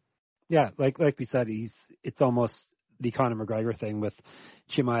idea. Yeah, like we said, it's almost the Conor McGregor thing with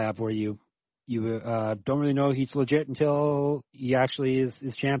Chimaev, where you don't really know he's legit until he actually is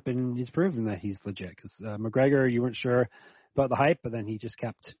champ and he's proven that he's legit. Because McGregor, you weren't sure about the hype, but then he just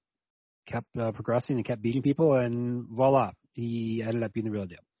kept progressing and kept beating people, and voila, he ended up being the real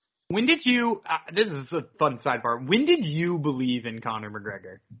deal. When did you? This is a fun sidebar. When did you believe in Conor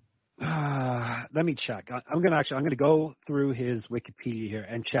McGregor? Let me check. I'm gonna go through his Wikipedia here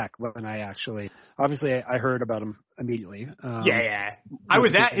and check when I obviously I heard about him immediately. I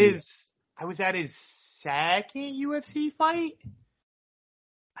was at his second UFC fight.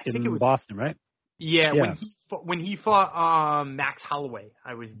 I think it was Boston, right? Yeah. When he fought Max Holloway,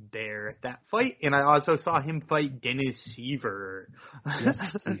 I was there at that fight, and I also saw him fight Dennis Siver.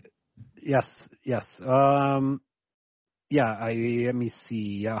 Yes. Let me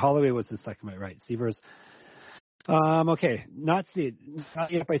see. Holloway was the second fight, right? Seaver's. Okay, not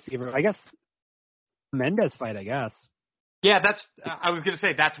yet by Seaver. I guess Mendez fight. I guess. Yeah, I was gonna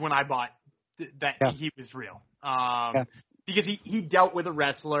say that's when I bought that he was real. Because he dealt with a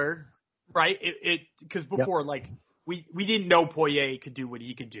wrestler, right? Because before like we didn't know Poirier could do what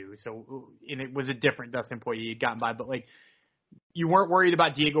he could do, so and it was a different Dustin Poirier had gotten by, but like. You weren't worried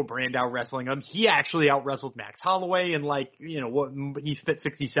about Diego Brandao wrestling him. He actually out-wrestled Max Holloway, and he spent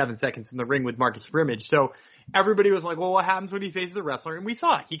 67 seconds in the ring with Marcus Brimage. So everybody was like, well, what happens when he faces a wrestler? And we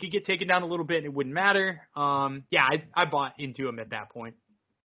saw it. He could get taken down a little bit, and it wouldn't matter. I bought into him at that point.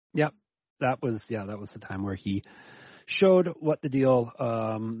 Yep. That was the time where he showed what the deal,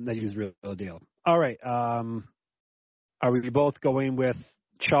 that he was the real deal. All right. Are we both going with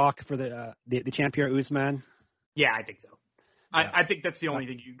chalk for the champion Usman? Yeah, I think so. I think that's the only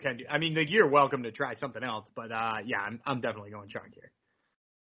thing you can do. I mean, you're welcome to try something else, but I'm definitely going chalk here.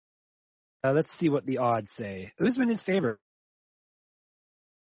 Let's see what the odds say. Usman is favored.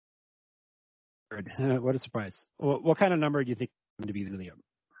 What a surprise. What kind of number do you think is going to be the Liam?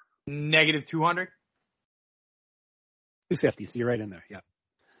 -200. 250, so you're right in there, yeah.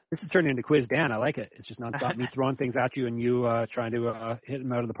 This is turning into Quiz Dan. I like it. It's just nonstop me throwing things at you and you trying to hit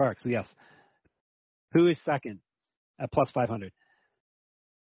them out of the park. So, yes. Who is second at plus 500?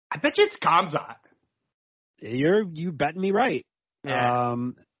 I bet you it's Kamzat. You betting me right. Yeah.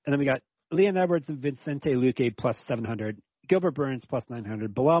 And then we got Leon Edwards and Vicente Luque plus 700. Gilbert Burns plus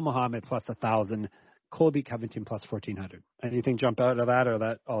 900. Bilal Muhammad plus 1,000. Colby Covington plus 1,400. Anything jump out of that, or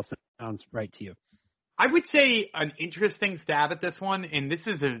that all sounds right to you? I would say an interesting stab at this one, and this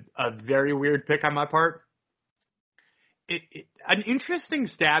is a very weird pick on my part. An interesting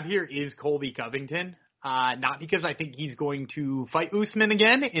stab here is Colby Covington. Not because I think he's going to fight Usman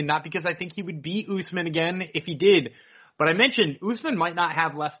again, and not because I think he would beat Usman again if he did. But I mentioned Usman might not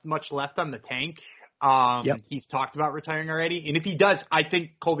have much left on the tank. Yep. He's talked about retiring already. And if he does, I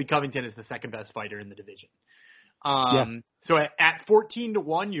think Colby Covington is the second best fighter in the division. So at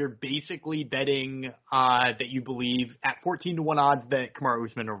 14-1, you're basically betting that you believe at 14-1 odds that Kamaru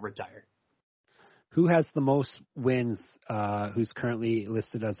Usman will retire. Who has the most wins, who's currently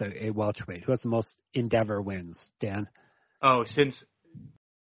listed as a welterweight? Who has the most Endeavor wins, Dan? Oh, since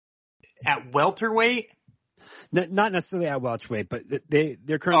at welterweight? Not necessarily at welterweight, but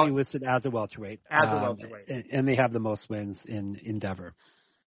they're currently listed as a welterweight. As a welterweight. And they have the most wins in Endeavor.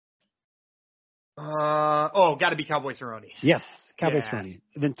 Got to be Cowboy Cerrone. Yes, Cowboy Cerrone.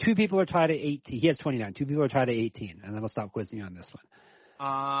 Then two people are tied at 18. He has 29. Two people are tied at 18, and then we'll stop quizzing you on this one.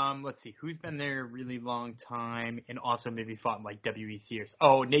 Let's see. Who's been there a really long time and also maybe fought in like WEC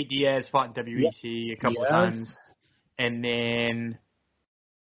or Nate Diaz fought in WEC a couple of times. And then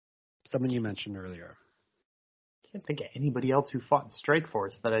someone you mentioned earlier. I can't think of anybody else who fought in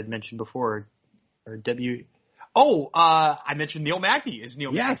Strikeforce that I'd mentioned before. I mentioned Neil Magny. Is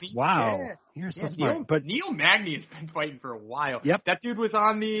Neil Magny? Yes, wow. Yeah. You're so smart. But Neil Magny has been fighting for a while. Yep. That dude was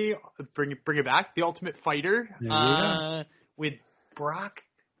on the bring it back, The Ultimate Fighter with Brock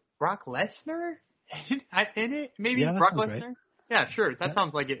Lesnar in it. Maybe Brock Lesnar. Right. Yeah, sure. That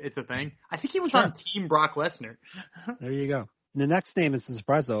sounds like it's a thing. I think he was on Team Brock Lesnar. There you go. The next name is a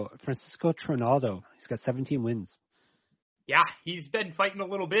surprise, though. Francisco Trinaldo. He's got 17 wins. Yeah, he's been fighting a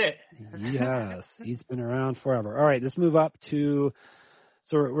little bit. Yes, he's been around forever. All right, let's move up to –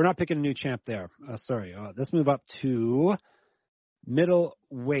 so we're not picking a new champ there. Let's move up to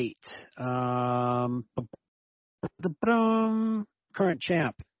middleweight. Current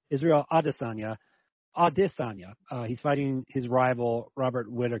champ, Israel Adesanya. He's fighting his rival,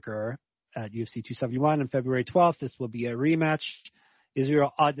 Robert Whittaker, at UFC 271 on February 12th. This will be a rematch.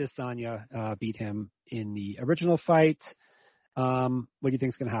 Israel Adesanya beat him in the original fight. What do you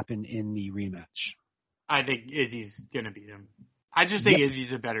think is going to happen in the rematch? I think Izzy's going to beat him. I just think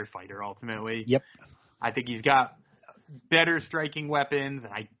Izzy's a better fighter, ultimately. Yep. I think he's got better striking weapons,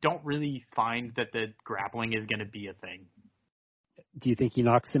 and I don't really find that the grappling is going to be a thing. Do you think he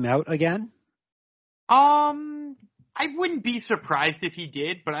knocks him out again? I wouldn't be surprised if he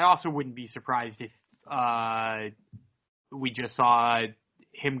did, but I also wouldn't be surprised if we just saw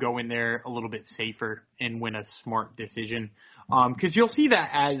him go in there a little bit safer and win a smart decision. Because you'll see that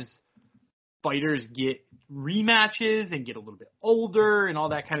as fighters get rematches and get a little bit older and all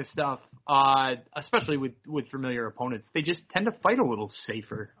that kind of stuff, especially with familiar opponents, they just tend to fight a little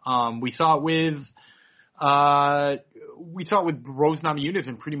safer. We saw it with Rose Namajunas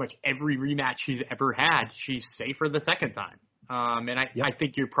in pretty much every rematch she's ever had. She's safer the second time. I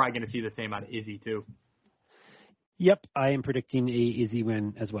think you're probably going to see the same out of Izzy too. Yep, I am predicting a Izzy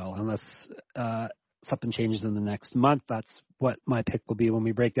win as well, unless something changes in the next month. That's what my pick will be when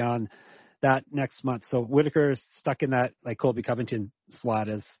we break down that next month. So Whittaker is stuck in that like Colby Covington slot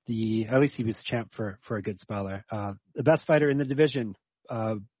as at least he was the champ for a good spell there. The best fighter in the division.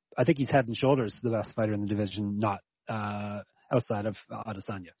 I think he's head and shoulders the best fighter in the division, not outside of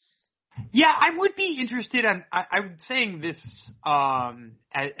Adesanya. Yeah, I would be interested in. I'm saying this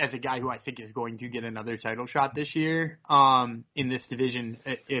as a guy who I think is going to get another title shot this year in this division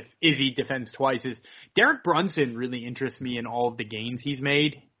if Izzy defends twice. Is Derek Brunson really interests me in all of the gains he's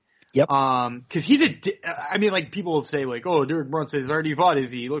made? Yep. Because people will say like, oh, Derek Brunson has already fought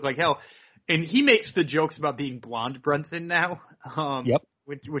Izzy. He looked like hell, and he makes the jokes about being blonde Brunson now. Yep.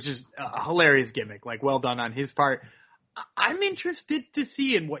 Which is a hilarious gimmick. Like, well done on his part. I'm interested to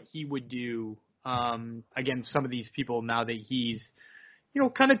see in what he would do against some of these people now that he's,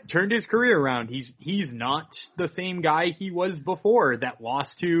 kind of turned his career around. He's not the same guy he was before that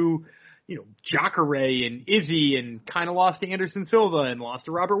lost to, Jacare and Izzy and kind of lost to Anderson Silva and lost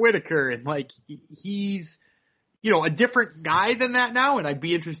to Robert Whittaker. And he's, a different guy than that now. And I'd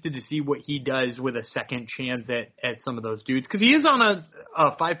be interested to see what he does with a second chance at some of those dudes. Cause he is on a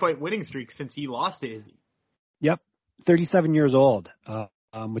 5-fight winning streak since he lost to Izzy. Yep. 37 years old.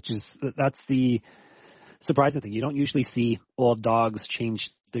 That's the surprising thing. You don't usually see old dogs change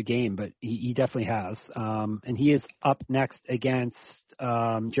the game, but he definitely has. And he is up next against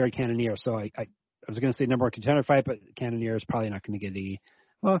Jared Cannonier. So I was going to say number one contender fight, but Cannonier is probably not going to get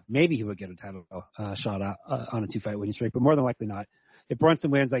maybe he would get a title shot on a 2-fight winning streak, but more than likely not. If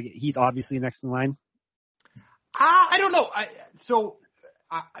Brunson wins, he's obviously next in line. I don't know.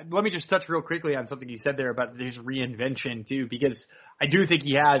 Let me just touch real quickly on something you said there about his reinvention too, because I do think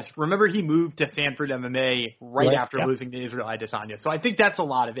he has. Remember, he moved to Sanford MMA right after losing to Israel Adesanya, so I think that's a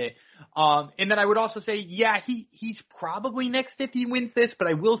lot of it. And then I would also say, he's probably next if he wins this, but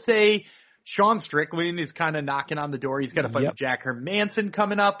I will say Sean Strickland is kind of knocking on the door. He's got to fight with Jack Hermanson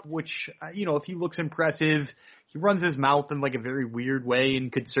coming up, which if he looks impressive. He runs his mouth in like a very weird way and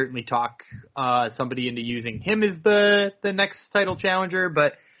could certainly talk somebody into using him as the next title challenger.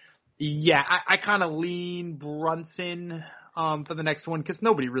 But, I kind of lean Brunson for the next one because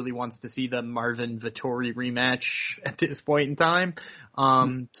nobody really wants to see the Marvin Vettori rematch at this point in time.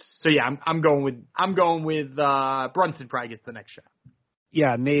 I'm going with Brunson probably gets the next shot.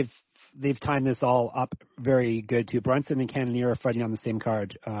 Yeah, and they've timed this all up very good too. Brunson and Cannonier are fighting on the same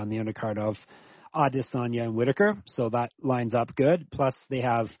card, on the undercard of Adesanya and Whitaker, so that lines up good. Plus, they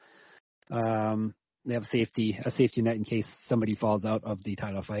have a safety net in case somebody falls out of the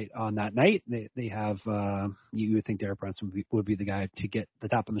title fight on that night. They have you would think Derek Brunson would be the guy to get the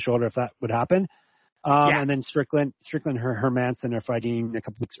tap on the shoulder if that would happen. And then Strickland, Hermanson are fighting a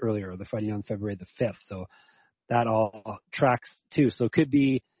couple weeks earlier. They're fighting on February the 5th, so that all tracks too. So it could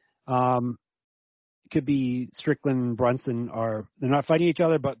be Strickland, Brunson they're not fighting each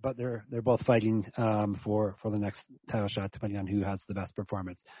other, but they're both fighting for the next title shot, depending on who has the best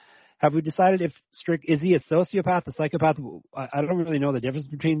performance. Have we decided if is he a sociopath, a psychopath? I don't really know the difference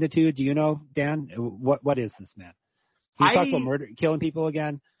between the two. Do you know, Dan? What is this man? He talks about murder, killing people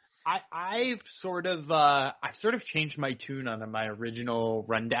again. I've sort of changed my tune on my original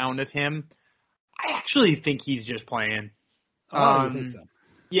rundown of him. I actually think he's just playing. I think so.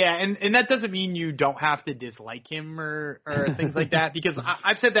 Yeah, and that doesn't mean you don't have to dislike him or things like that, because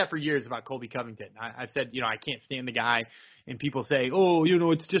I've said that for years about Colby Covington. I've said, I can't stand the guy, and people say, oh,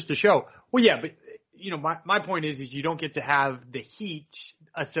 it's just a show. Well, yeah, but, my point is you don't get to have the heat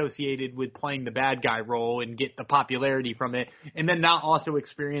associated with playing the bad guy role and get the popularity from it, and then not also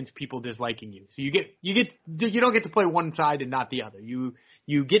experience people disliking you. So you don't get to play one side and not the other.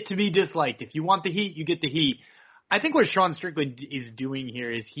 You get to be disliked. If you want the heat, you get the heat. I think what Sean Strickland is doing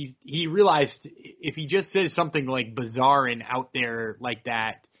here is he realized if he just says something like bizarre and out there like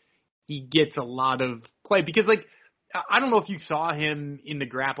that, he gets a lot of play. Because, I don't know if you saw him in the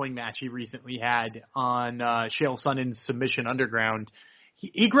grappling match he recently had on Chael Sonnen's Submission Underground.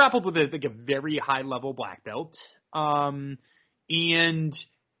 He grappled with a very high-level black belt, and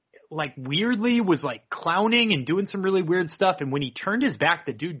weirdly was clowning and doing some really weird stuff. And when he turned his back,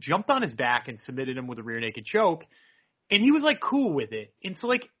 the dude jumped on his back and submitted him with a rear naked choke. And he was cool with it. And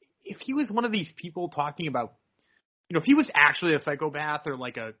so if he was one of these people talking about, if he was actually a psychopath or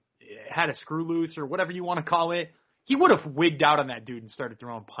had a screw loose or whatever you want to call it, he would have wigged out on that dude and started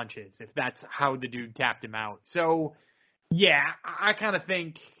throwing punches if that's how the dude tapped him out. So yeah, I kind of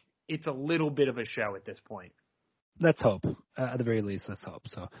think it's a little bit of a show at this point. Let's hope. At the very least, let's hope.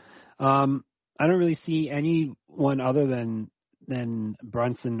 So, I don't really see anyone other than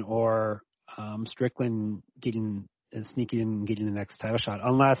Brunson or Strickland sneaking in and getting the next title shot,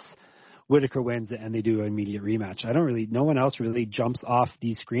 unless Whitaker wins it and they do an immediate rematch. No one else really jumps off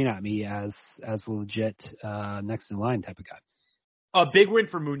the screen at me as legit next in line type of guy. A big win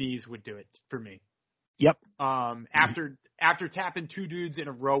for Muniz would do it for me. Yep. After tapping two dudes in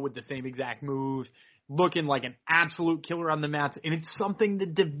a row with the same exact move, looking like an absolute killer on the mats, and it's something the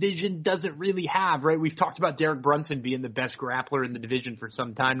division doesn't really have, right? We've talked about Derek Brunson being the best grappler in the division for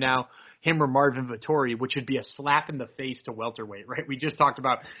some time now, him or Marvin Vettori, which would be a slap in the face to welterweight, right? We just talked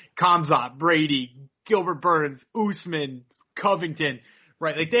about Khamzat, Brady, Gilbert Burns, Usman, Covington,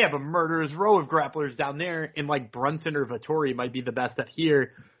 right? They have a murderer's row of grapplers down there, and Brunson or Vettori might be the best up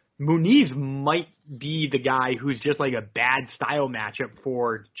here. Muniz might be the guy who's just a bad style matchup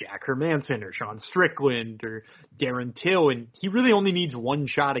for Jack Hermanson or Sean Strickland or Darren Till, and he really only needs one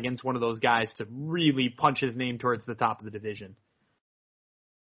shot against one of those guys to really punch his name towards the top of the division.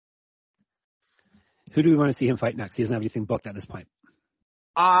 Who do we want to see him fight next? He doesn't have anything booked at this point.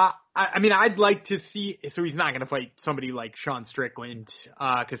 I'd like to see – so he's not going to fight somebody like Sean Strickland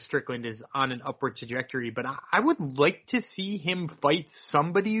because Strickland is on an upward trajectory. But I would like to see him fight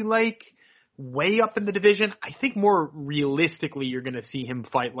somebody way up in the division. I think more realistically you're going to see him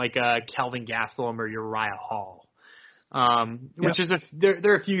fight a Kelvin Gastelum or Uriah Hall. which is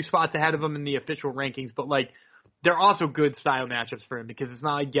they're a few spots ahead of him in the official rankings, but like they're also good style matchups for him because it's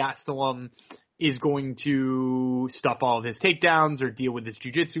not like Gastelum is going to stuff all of his takedowns or deal with his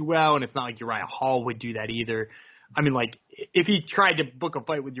jiu-jitsu well, and it's not like Uriah Hall would do that either. I mean, like, if he tried to book a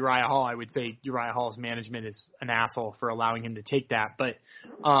fight with Uriah Hall, I would say Uriah Hall's management is an asshole for allowing him to take that. But,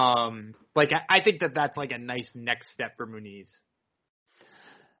 I think that's like a nice next step for Muniz.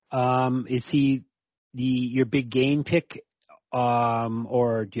 Is he your big game pick,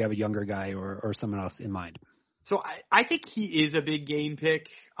 or do you have a younger guy or someone else in mind? So I think he is a big game pick,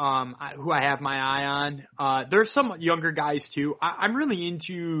 who I have my eye on. There's some younger guys too. I'm really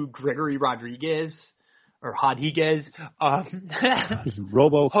into Gregory Rodriguez or Rodriguez. Just call him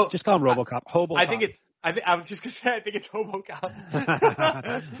RoboCop. Hobocop. I was just gonna say I think it's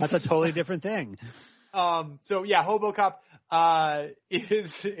Hobocop. That's a totally different thing. So yeah, Hobocop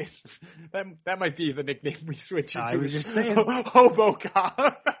is that might be the nickname we switch into. I was just saying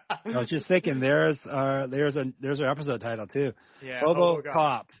Hobocop. I was just thinking there's our episode title too. Yeah,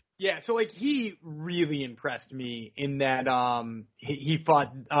 Hobocop. Yeah, so like he really impressed me in that he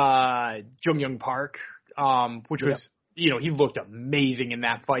fought Jung Young Park, which was he looked amazing in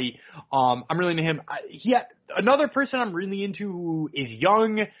that fight. I'm really into him. Another person I'm really into who is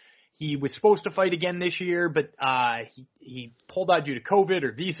young. He was supposed to fight again this year, but he pulled out due to COVID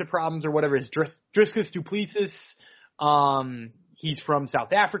or visa problems or whatever. Is Dricus du Plessis. He's from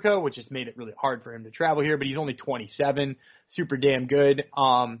South Africa, which has made it really hard for him to travel here, but he's only 27. Super damn good.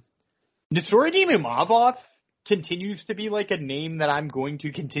 Nasuruddin Imavov continues to be like a name that I'm going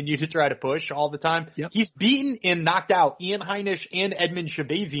to continue to try to push all the time. Yep. He's beaten and knocked out Ian Heinisch and Edmund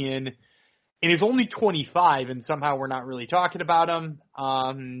Shabazian, and is only 25, and somehow we're not really talking about him.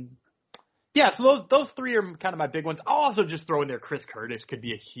 So those three are kind of my big ones. I'll also just throw in there Chris Curtis could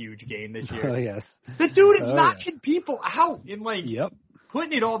be a huge game this year. Oh, yes. The dude is knocking people out and, yep.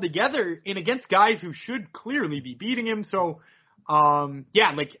 putting it all together and against guys who should clearly be beating him. So, I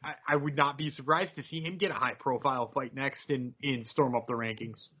would not be surprised to see him get a high-profile fight next and storm up the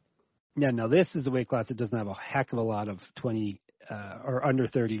rankings. Yeah, no, this is a weight class that doesn't have a heck of a lot of 20 or under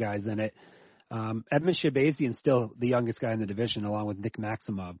 30 guys in it. Edmund Shabazian's still the youngest guy in the division, along with Nick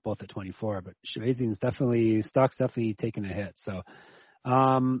Maximov, both at 24. But Shabazian's stock's definitely taking a hit. So,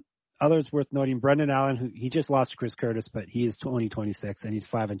 others worth noting: Brendan Allen, who he just lost to Chris Curtis, but he is only 26 and he's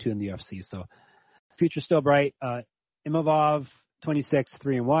 5-2 in the UFC. So, future's still bright. Imavov, 26,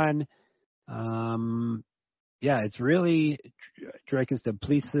 3-1. It's really Dricus du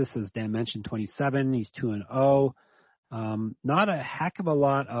Plessis, as Dan mentioned, 27. He's 2-0. Not a heck of a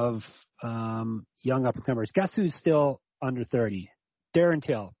lot of young up-and-comers. Guess who's still under 30? Darren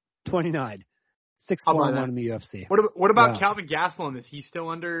Till, 29. 6-4-1 in the UFC. What about Calvin Gastelum? Is he still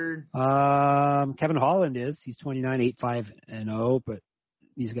under? Kevin Holland is. He's 29, 8-5-0, but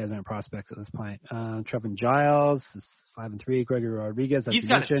these guys aren't prospects at this point. Trevin Giles is 5-3. Gregory Rodriguez. He's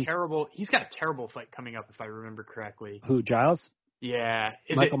got a terrible fight coming up, if I remember correctly. Who, Giles? Yeah.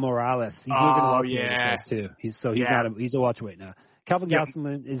 Michael Morales. He's moving to welterweight too. He's a welterweight now. Calvin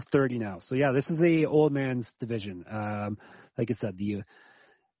Gastelum is 30 now. So yeah, this is the old man's division. Like I said, the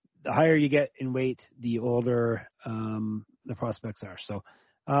higher you get in weight, the older the prospects are. So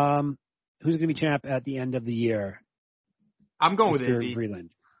who's going to be champ at the end of the year? I'm going with Izzy. Vreeland.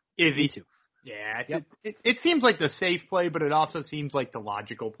 Izzy too. Yeah, it seems like the safe play, but it also seems like the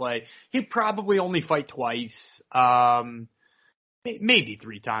logical play. He'd probably only fight twice. Maybe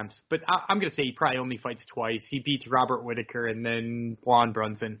 3 times, but I'm going to say he probably only fights twice. He beats Robert Whittaker and then Juan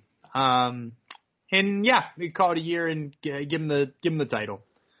Brunson. We call it a year and give him the title.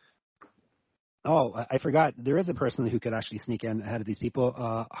 Oh, I forgot. There is a person who could actually sneak in ahead of these people.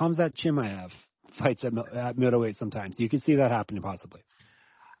 Khamzat Chimaev fights at middleweight sometimes. You could see that happening possibly.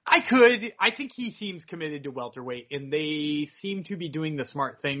 I could. I think he seems committed to welterweight, and they seem to be doing the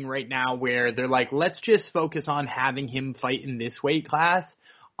smart thing right now where they're like, let's just focus on having him fight in this weight class.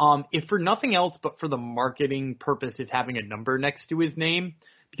 If for nothing else but for the marketing purpose of having a number next to his name.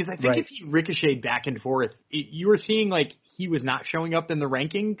 Because I think if he ricocheted back and forth, you were seeing like he was not showing up in the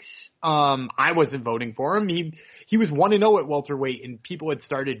rankings. I wasn't voting for him. He was 1-0 at welterweight, and people had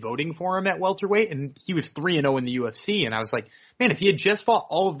started voting for him at welterweight, and he was 3-0 in the UFC. And I was like, man, if he had just fought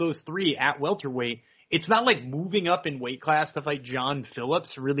all of those 3 at welterweight, it's not like moving up in weight class to fight John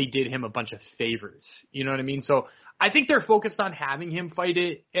Phillips really did him a bunch of favors. You know what I mean? So I think they're focused on having him fight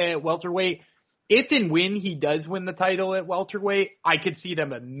it at welterweight. If and when he does win the title at welterweight, I could see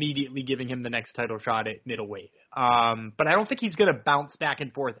them immediately giving him the next title shot at middleweight. But I don't think he's going to bounce back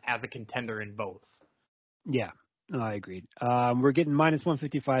and forth as a contender in both. Yeah, no, I agreed. We're getting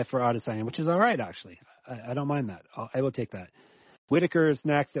 -155 for Adesanya, which is all right, actually. I don't mind that. I will take that. Whitaker's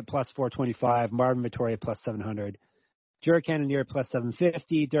next at plus 425. Marvin Vittori plus 700. Jared Cannonier plus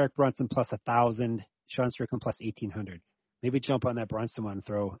 750. Derek Brunson plus 1,000. Sean Strickland plus 1,800. Maybe jump on that Brunson one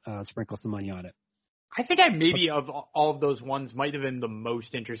and sprinkle some money on it. I think I maybe of all of those ones might have been the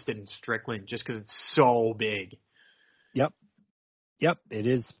most interested in Strickland just because it's so big. Yep. It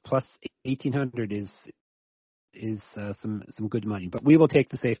is plus 1,800 is some good money, but we will take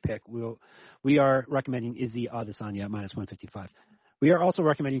the safe pick. We are recommending Izzy Adesanya at minus 155. We are also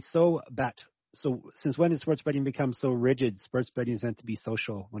recommending SoBet. So since when did sports betting become so rigid? Sports betting is meant to be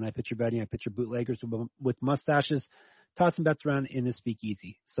social. When I picture betting, I picture bootleggers with mustaches tossing bets around in a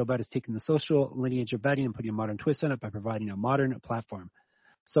speakeasy. SoBet is taking the social lineage of betting and putting a modern twist on it by providing a modern platform.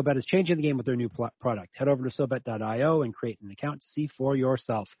 SoBet is changing the game with their new product. Head over to SoBet.io and create an account to see for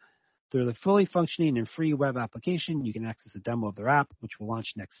yourself. Through the fully functioning and free web application, you can access a demo of their app, which will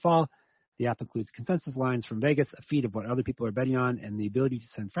launch next fall. The app includes consensus lines from Vegas, a feed of what other people are betting on, and the ability to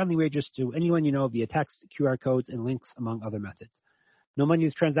send friendly wagers to anyone you know via text, QR codes, and links, among other methods. No money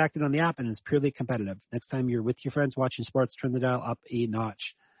is transacted on the app and is purely competitive. Next time you're with your friends watching sports, turn the dial up a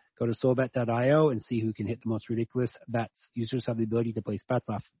notch. Go to SoBet.io and see who can hit the most ridiculous bets. Users have the ability to place bets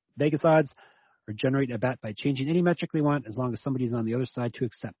off Vegas odds or generate a bet by changing any metric they want as long as somebody's on the other side to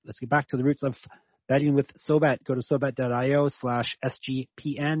accept. Let's get back to the roots of betting with SoBet. Go to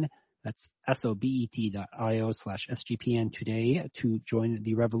SoBet.io/SGPN. That's SOBET.io/SGPN today to join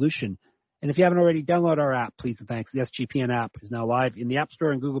the revolution. And if you haven't already, download our app, please and thanks. The SGPN app is now live in the App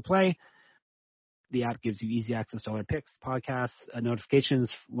Store and Google Play. The app gives you easy access to all our picks, podcasts,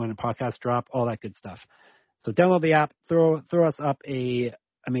 notifications when a podcast drop, all that good stuff. So download the app, throw us up a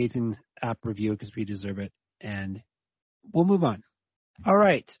amazing app review because we deserve it, and we'll move on. All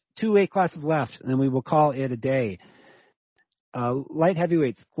right, 2 weight classes left, and then we will call it a day. Light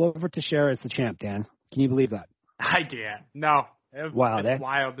heavyweights, Glover Teixeira is the champ, Dan. Can you believe that? I can't. No. Wild, it's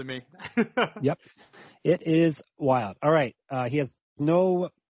wild to me. Yep. It is wild. All right. He has no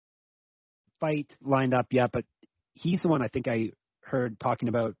fight lined up yet, but he's the one I think I heard talking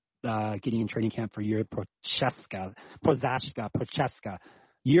about getting in training camp for Yuri Prochazka.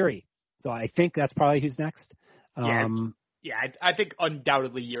 Yuri. So I think that's probably who's next. Yeah, I think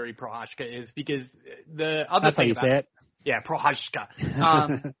undoubtedly Yuri Prochazka is because the other that's thing how you say it. Yeah, Prochazka.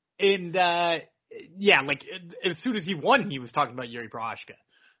 And like as soon as he won, he was talking about Yuri Prochazka.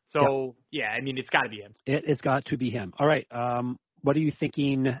 So yeah, I mean it's got to be him. It's got to be him. All right. What are you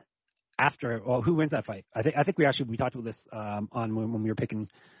thinking after? Well, who wins that fight? I think we talked about this on when we were picking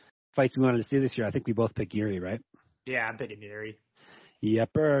fights we wanted to see this year. I think we both picked Yuri, right? Yeah, I'm picking Yuri.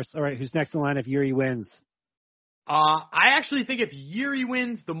 Yepers. All right. Who's next in line if Yuri wins? I actually think if Yuri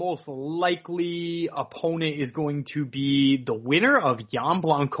wins, the most likely opponent is going to be the winner of Jan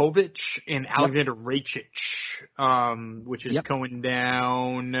Blachowicz and Alexander Rakic, which is going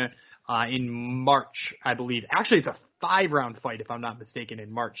down in March, I believe. Actually, it's a 5-round fight, if I'm not mistaken, in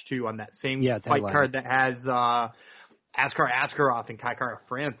March, too, on that same fight card that has Askar Askarov and Kai Kara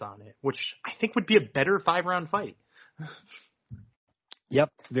France on it, which I think would be a better 5-round fight. Yep,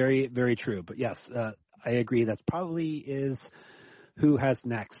 very, very true. But yes, I agree. That's probably is who has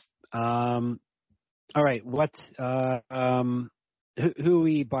next. All right. What? Who are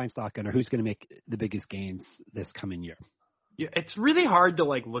we buying stock in, or who's going to make the biggest gains this coming year? Yeah, it's really hard to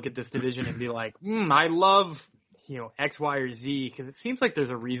look at this division and be like, I love X, Y, or Z, because it seems like there's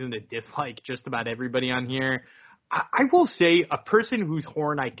a reason to dislike just about everybody on here. I will say a person whose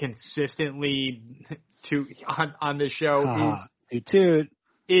horn I consistently on this show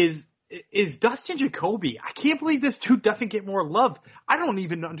is Dustin Jacoby. I can't believe this dude doesn't get more love. I don't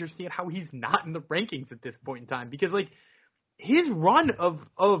even understand how he's not in the rankings at this point in time because his run of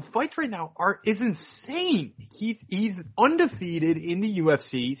fights right now is insane. He's undefeated in the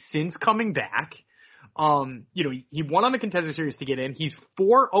UFC since coming back. He won on the Contender Series to get in. He's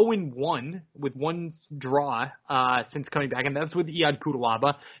 4-0-1 with one draw since coming back, and that's with Iad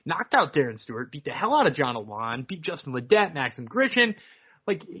Kudalaba. Knocked out Darren Stewart, beat the hell out of John Alon, beat Justin Ledet, Maxim Grishin.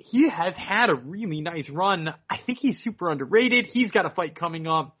 He has had a really nice run. I think he's super underrated. He's got a fight coming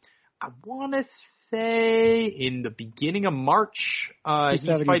up, I want to say, in the beginning of March. He's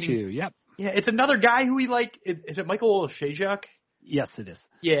fighting. Yep. Yeah, it's another guy who is it Michael Olszewski? Yes, it is.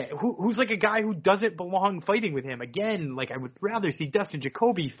 Yeah, who's a guy who doesn't belong fighting with him. Again, I would rather see Dustin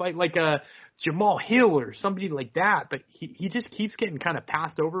Jacoby fight a Jamal Hill or somebody like that, but he just keeps getting kind of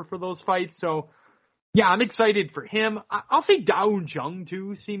passed over for those fights. So, yeah, I'm excited for him. I'll say Dao Jung,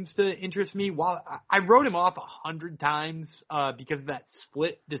 too, seems to interest me. While I wrote him off 100 times because of that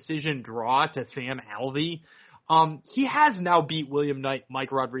split decision draw to Sam Alvey. He has now beat William Knight,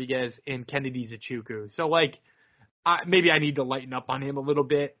 Mike Rodriguez, and Kennedy Zachuku. So, maybe I need to lighten up on him a little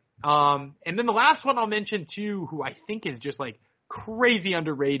bit. And then the last one I'll mention, too, who I think is just, crazy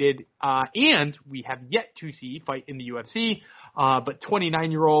underrated, and we have yet to see fight in the UFC, but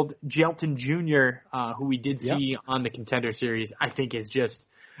 29-year-old Jelton Jr., who we did see on the Contender Series, I think is just,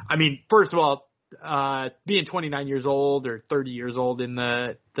 first of all, being 29 years old or 30 years old in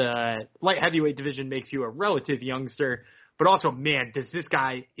the light heavyweight division makes you a relative youngster, but also, man, is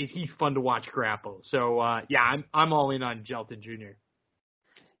he fun to watch grapple. So, I'm all in on Jelton Jr.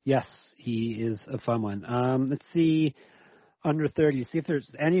 Yes, he is a fun one. Let's see. Under 30, see if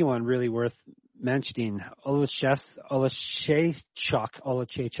there's anyone really worth mentioning. Olashechuk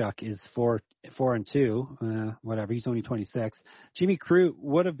is 4-2. Whatever, he's only 26. Jimmy Crute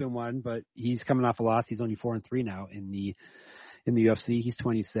would have been one, but he's coming off a loss. He's only 4-3 now in the UFC. He's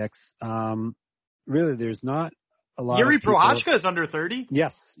 26. Really, there's not a lot. Yuri of people. Prochazka is under 30.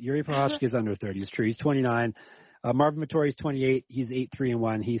 Yes, Yuri Prochazka is under 30. It's true. He's 29. Marvin Vettori is 28. He's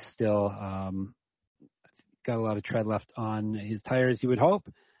 8-3-1. He's still got a lot of tread left on his tires, you would hope.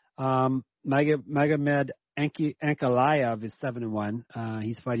 Magomed Ankalaev is 7-1.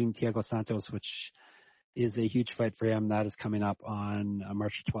 He's fighting Thiago Santos, which is a huge fight for him. That is coming up on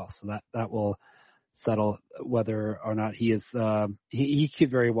March 12th. So that will settle whether or not he is. He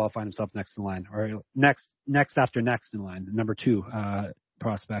could very well find himself next in line, or next after next in line, number 2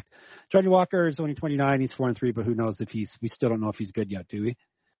 prospect. Johnny Walker is only 29. He's 4-3, but who knows if we still don't know if he's good yet, do we?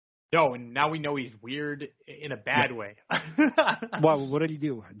 No, and now we know he's weird in a bad way. Well, what did he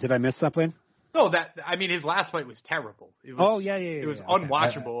do? Did I miss something? No, his last fight was terrible. It was, It was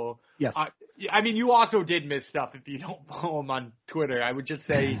unwatchable. Yes. You also did miss stuff if you don't follow him on Twitter. I would just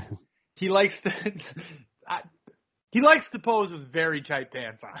say he likes to pose with very tight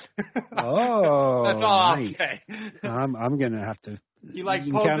pants on. Oh, that's all nice. I'll say. I'm gonna have to. You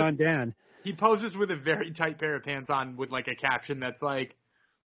can count on Dan. He poses with a very tight pair of pants on with a caption that's like,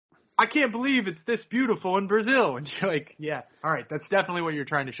 I can't believe it's this beautiful in Brazil. And you're like, yeah, all right, that's definitely what you're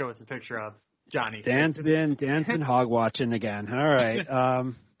trying to show us a picture of, Johnny. Dan's been hog watching again. All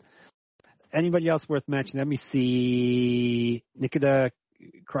right. Anybody else worth mentioning? Let me see. Nikita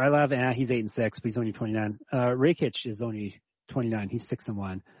Krylov, he's 8-6, but he's only 29. Rakic is only 29. He's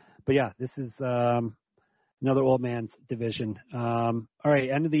 6-1. But yeah, this is another old man's division. All right,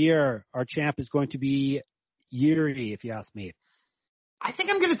 end of the year, our champ is going to be Yuri, if you ask me. I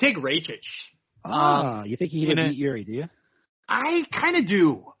think I'm going to take Rakic. You think he can beat Yuri, do you? I kind of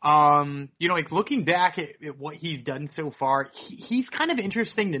do. Looking back at what he's done so far, he's kind of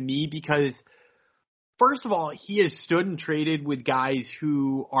interesting to me because, first of all, he has stood and traded with guys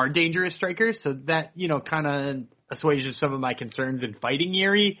who are dangerous strikers, so that, kind of assuages some of my concerns in fighting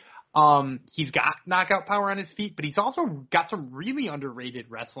Yuri. He's got knockout power on his feet, but he's also got some really underrated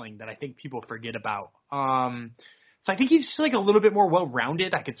wrestling that I think people forget about. So I think he's just a little bit more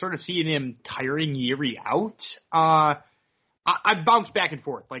well-rounded. I could sort of see him tiring Yuri out. I bounce back and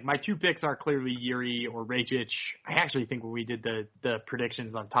forth. My 2 picks are clearly Yuri or Rakic. I actually think when we did the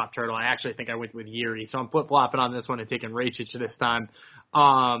predictions on Top Turtle, I actually think I went with Yuri. So I'm flip-flopping on this one and taking Rakic this time.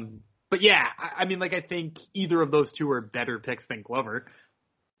 But yeah, I think either of those 2 are better picks than Glover.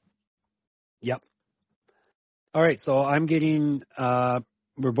 Yep. All right, so I'm getting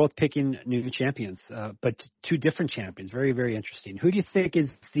we're both picking new champions, but 2 different champions. Very, very interesting. Who do you think is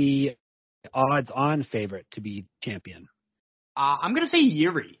the odds-on favorite to be champion? I'm going to say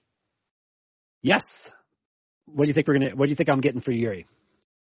Yuri. Yes. What do you think I'm getting for Yuri?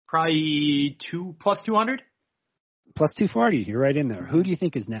 Probably plus 200. Plus 240. You're right in there. Who do you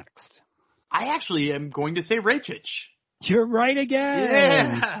think is next? I actually am going to say Rakic. You're right again.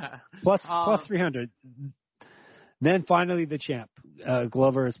 Yeah. Plus 300. Then finally the champ.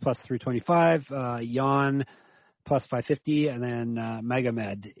 Glover is plus 325. Jan plus 550, and then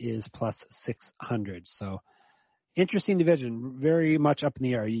Magomed is plus 600. So interesting division, very much up in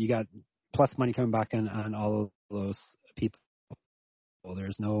the air. You got plus money coming back on all of those people. Well,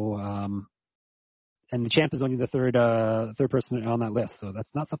 there's no, and the champ is only the third person on that list, so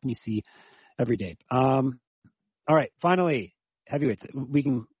that's not something you see every day. All right, finally, heavyweights. We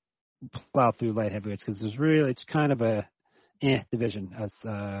can plow through light heavyweights because it's kind of a division, as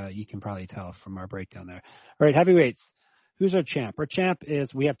you can probably tell from our breakdown there. All right, heavyweights. Who's our champ? Our champ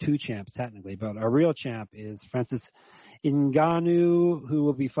we have 2 champs technically, but our real champ is Francis Ngannou, who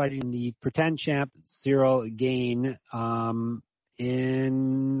will be fighting the pretend champ Cyril Gane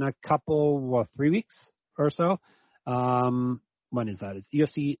in a couple, 3 weeks or so. When is that? It's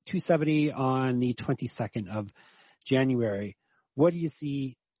UFC 270 on the 22nd of January. What do you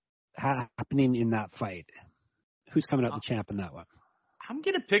see happening in that fight? Who's coming out the champ in that one? I'm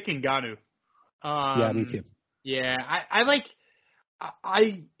going to pick Ngannou. Yeah, me too. Yeah,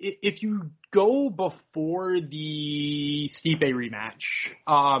 if you go before the Stipe rematch,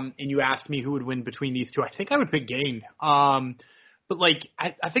 and you asked me who would win between these two, I think I would pick Gane. But like,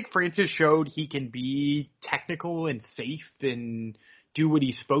 I think Francis showed he can be technical and safe and do what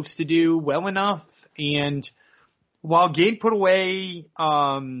he's supposed to do well enough. And while Gane put away,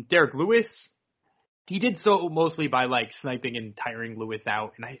 Derek Lewis, he did so mostly by like sniping and tiring Lewis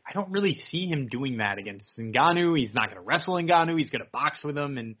out, and I don't really see him doing that against Ngannou. He's not going to wrestle Ngannou. He's going to box with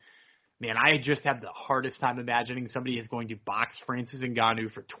him, and man, I just have the hardest time imagining somebody is going to box Francis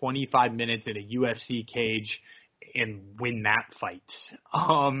Ngannou for 25 minutes in a UFC cage and win that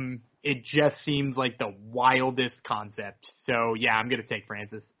fight. It just seems like the wildest concept. So yeah, I'm going to take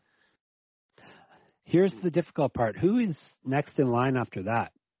Francis. Here's the difficult part. Who is next in line after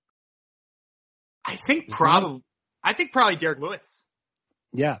that? I think probably Derek Lewis.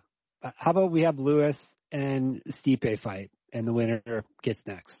 Yeah. How about we have Lewis and Stipe fight, and the winner gets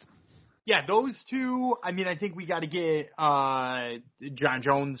next? Yeah, those two. I mean, I think we got to get John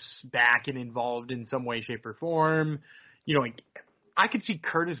Jones back and involved in some way, shape, or form. You know, like, I could see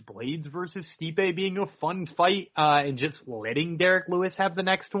Curtis Blades versus Stipe being a fun fight, and just letting Derek Lewis have the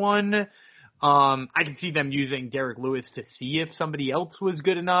next one. I can see them using Derek Lewis to see if somebody else was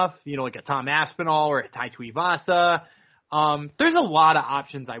good enough, you know, like a Tom Aspinall or a Tai Tuivasa. There's a lot of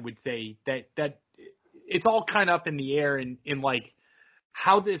options, I would say, that it's all kind of up in the air, and like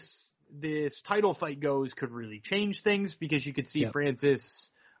how this title fight goes could really change things, because you could see Francis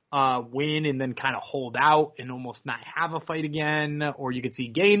win and then kind of hold out and almost not have a fight again, or you could see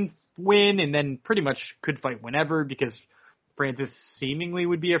Gane win and then pretty much could fight whenever, because Francis seemingly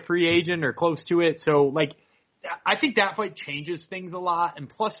would be a free agent or close to it. So, like, I think that fight changes things a lot. And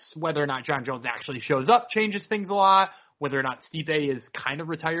plus, whether or not John Jones actually shows up changes things a lot. Whether or not Stipe is kind of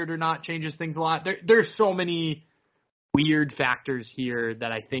retired or not changes things a lot. There's so many weird factors here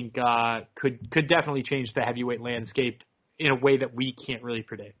that I think could definitely change the heavyweight landscape in a way that we can't really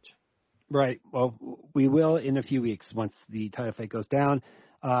predict. Right. Well, we will in a few weeks once the title fight goes down.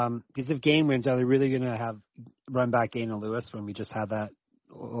 Because if Gane wins, are they really going to have run back Gane and Lewis when we just had that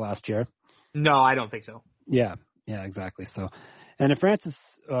last year? No, I don't think so. Yeah, exactly. So, and if Francis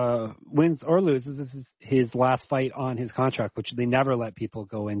wins or loses, this is his last fight on his contract, which they never let people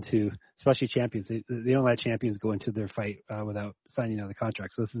go into, especially champions. They don't let champions go into their fight without signing another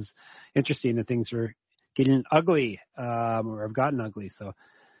contract. So this is interesting that things are getting ugly or have gotten ugly. So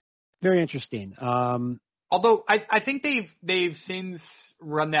very interesting. Although I think they've since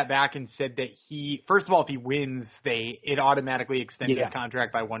run that back and said that first of all, if he wins, it automatically extends his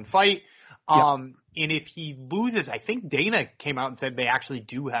contract by one fight. And if he loses, I think Dana came out and said they actually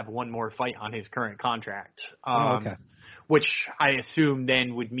do have one more fight on his current contract. Which I assume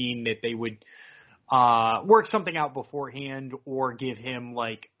then would mean that they would work something out beforehand, or give him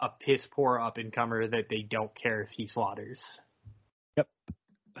like a piss poor up and comer that they don't care if he slaughters. Yep.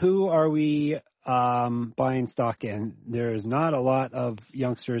 Who are we buying stock in? There's not a lot of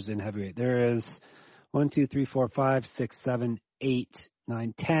youngsters in heavyweight. There is 1, 2, 3, 4, 5, 6, 7, 8,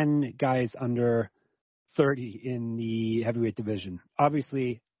 9, 10 guys under 30 in the heavyweight division.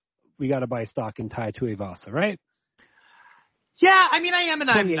 Obviously, we got to buy stock in Tai Tuivasa, right? Yeah, I mean, I am and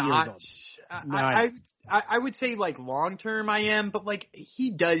I'm not. I would say, like, long term I am, but, like,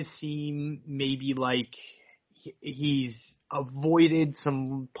 he does seem maybe like he's avoided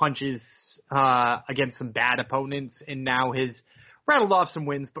some punches against some bad opponents, and now has rattled off some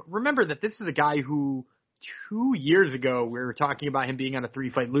wins. But remember that this is a guy who 2 years ago we were talking about him being on a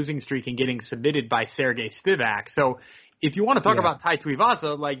 3-fight losing streak and getting submitted by Sergey Spivak. So if you want to talk about Tai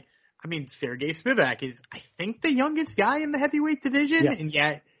Tuivasa, like, I mean, Sergey Spivak is, I think, the youngest guy in the heavyweight division, and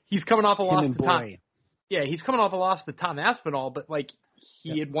yet he's coming off a loss to Tom. Yeah, he's coming off a loss to Tom Aspinall, but like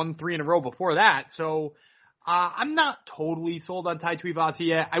he had won 3 in a row before that. So I'm not totally sold on Tai Tuivasa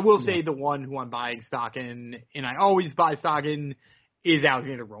yet. I will say the one who I'm buying stock in, and I always buy stock in, is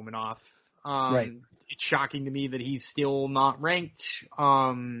Alexander Romanov. It's shocking to me that he's still not ranked.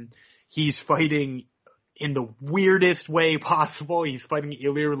 He's fighting in the weirdest way possible. He's fighting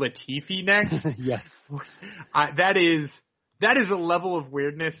Ilir Latifi next. Yes. That is a level of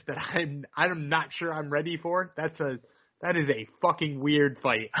weirdness that I'm not sure I'm ready for. That is a fucking weird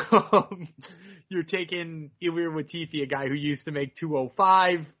fight. You're taking Ilir Latifi, a guy who used to make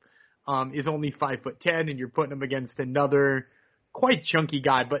 205, is only 5'10", and you're putting him against another quite chunky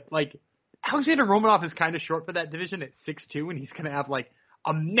guy. But like, Alexander Romanov is kind of short for that division at 6'2", and he's going to have like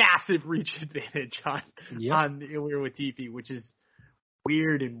a massive reach advantage on Ilir Latifi, which is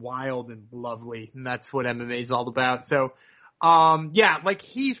weird and wild and lovely, and that's what MMA is all about. So, yeah, like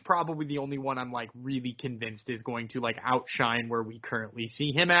he's probably the only one I'm like really convinced is going to like outshine where we currently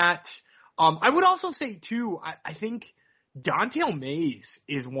see him at. I would also say too, I think Don'Tale Mayes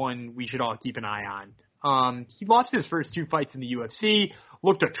is one we should all keep an eye on. He lost his first 2 fights in the UFC,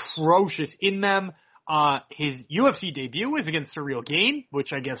 looked atrocious in them. His UFC debut was against Surreal Game,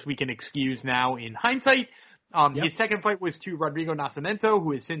 which I guess we can excuse now in hindsight. His second fight was to Rodrigo Nascimento,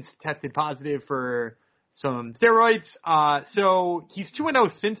 who has since tested positive for some steroids. So he's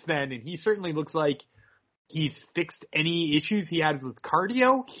 2-0 since then, and he certainly looks like he's fixed any issues he had with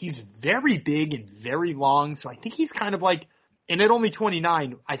cardio. He's very big and very long, so I think he's kind of like, and at only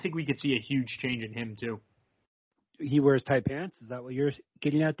 29, I think we could see a huge change in him too. He wears tight pants? Is that what you're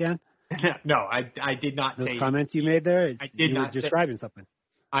getting at, Dan? No, I did not. Those comments you made there? I did not. You were describing something.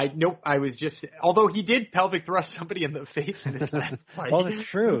 Nope, I was just, although he did pelvic thrust somebody in the face in his last fight. Well, it's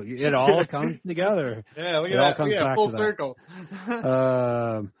true. It all comes together. Yeah, look at that. Yeah, full circle.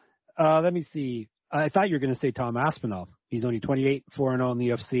 Let me see. I thought you were going to say Tom Aspinall. He's only 28, 4-0 in the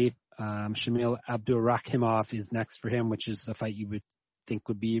UFC. Shamil Abdurakhimov is next for him, which is a fight you would think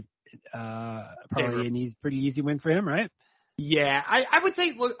would be probably a pretty easy win for him, right? Yeah, I would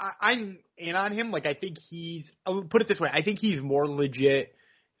say, look, I'm in on him. Like, I think I'll put it this way, I think he's more legit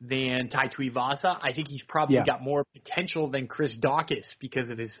than Tai Tuivasa. I think he's probably got more potential than Chris Daukaus because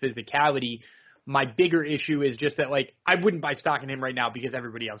of his physicality. My bigger issue is just that, like, I wouldn't buy stock in him right now because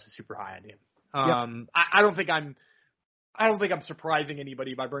everybody else is super high on him. I don't think I'm surprising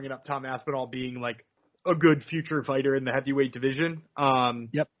anybody by bringing up Tom Aspinall being like a good future fighter in the heavyweight division.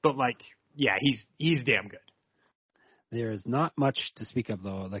 But like, yeah, he's damn good. There is not much to speak of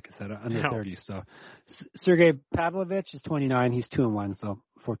though. Like I said, under 30. So Sergey Pavlovich is 29. He's 2-1, so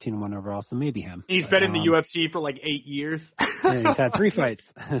 14-1 overall. So maybe him. He's been in the UFC for like 8 years. And he's had 3 fights.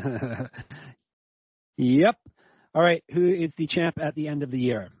 Yep. All right. Who is the champ at the end of the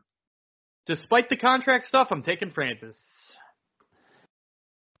year? Despite the contract stuff, I'm taking Francis.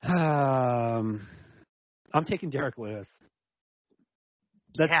 I'm taking Derek Lewis.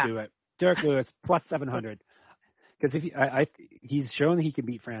 Let's do it. Derek Lewis plus 700. Because he's shown that he can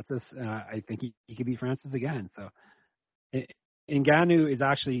beat Francis. I think he can beat Francis again. So Ngannou is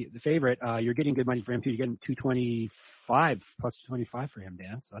actually the favorite. You're getting good money for him too. You're getting 225 plus 225 for him,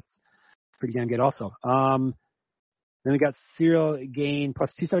 Dan. So that's pretty damn good also. Then we got Cyril Gain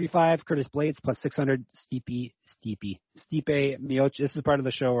plus 275, Curtis Blades plus 600, Stipe Miocic. This is part of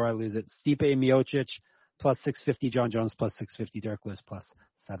the show where I lose it. Stipe Miocic plus 650, John Jones plus 650, Derek Lewis plus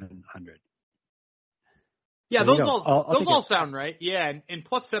 700. Yeah, those all sound right. Yeah, and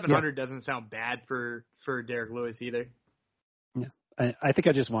plus 700 doesn't sound bad for Derek Lewis either. Yeah, I think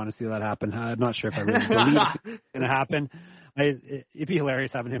I just want to see that happen. I'm not sure if I really believe it's going to happen. It'd be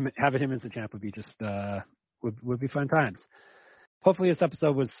hilarious having him as the champ. Would be just would be fun times. Hopefully this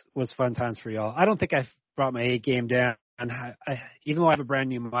episode was fun times for y'all. I don't think I brought my A game down. Even though I have a brand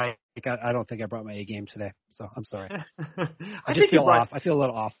new mic, I don't think I brought my A game today. So I'm sorry. I just feel off. I feel a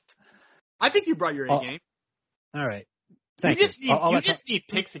little off. I think you brought your A game. All right. You just need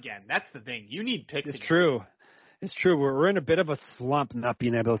picks again. That's the thing. You need picks again. It's true. We're in a bit of a slump not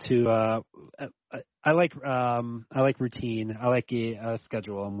being able to I like routine. I like a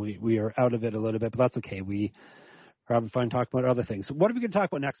schedule, and we are out of it a little bit, but that's okay. We're having fun talking about other things. So what are we going to talk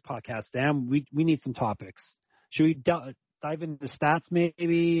about next podcast, Dan? We need some topics. Should we dive into stats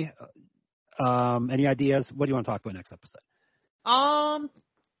maybe? Any ideas? What do you want to talk about next episode?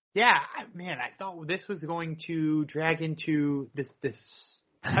 Yeah, man, I thought this was going to drag into this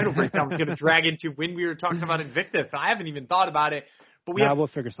title breakdown was going to drag into when we were talking about Invictus. I haven't even thought about it, but we'll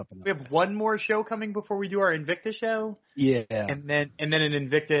figure something out. We have one more show coming before we do our Invicta show. Yeah, and then an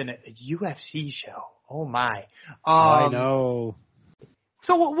Invicta and a UFC show. Oh my! I know.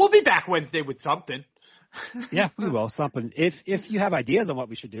 So we'll be back Wednesday with something. Yeah, we will something. If you have ideas on what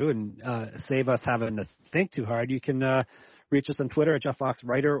we should do and save us having to think too hard, you can reach us on Twitter at Jeff Fox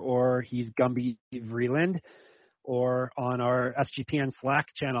Writer, or he's Gumby Vreeland, or on our SGPN Slack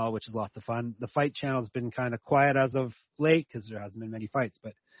channel, which is lots of fun. The fight channel has been kind of quiet as of late because there hasn't been many fights,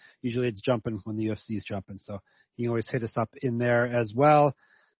 but usually it's jumping when the UFC is jumping. So you can always hit us up in there as well.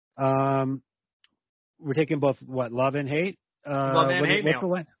 We're taking both love and hate. Love and hate mail. What's the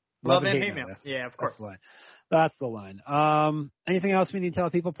line? Love and hate mail. Yeah, of course. That's the line. Anything else we need to tell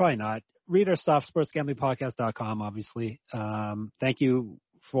people? Probably not. Read our stuff, sportsgamblingpodcast.com, obviously. Thank you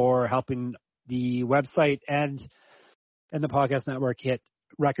for helping the website and the podcast network hit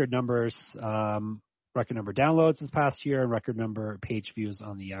record numbers, record number downloads this past year, and record number page views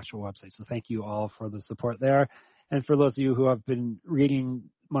on the actual website. So thank you all for the support there. And for those of you who have been reading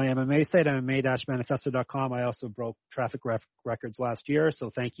my MMA site, MMA-manifesto.com, I also broke traffic records last year. So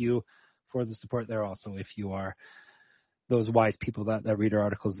thank you for the support there also if you are those wise people that read our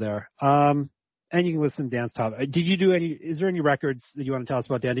articles there. And you can listen to Dan's Top. Is there any records that you want to tell us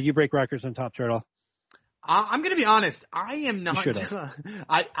about, Dan? Did you break records on Top Turtle? I'm going to be honest. I am not. You should have.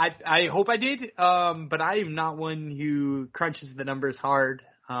 I hope I did, but I am not one who crunches the numbers hard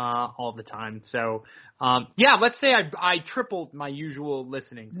all the time. So, let's say I tripled my usual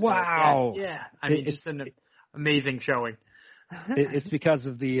listening. So, wow. Yeah. I mean, just an amazing showing. It's because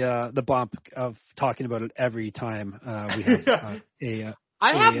of the bump of talking about it every time we have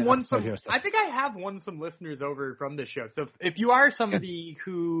I think I have won some listeners over from this show. So if you are somebody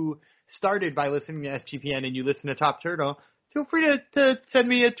who started by listening to SGPN and you listen to Top Turtle, feel free to send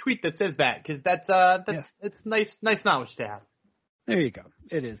me a tweet that says that, because it's nice knowledge to have. There you go.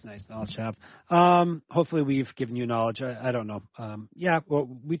 It is nice knowledge to have. Hopefully we've given you knowledge. I don't know. Well,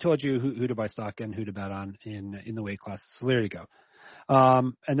 we told you who to buy stock and who to bet on in the weight classes. So there you go.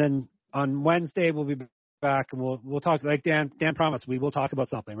 And then on Wednesday we'll be back and we'll talk, like Dan promised, we will talk about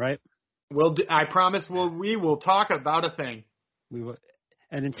something, right? I promise we will talk about a thing. We will.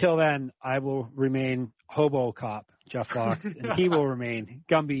 And until then, I will remain Hobo Cop Jeff Fox, and he will remain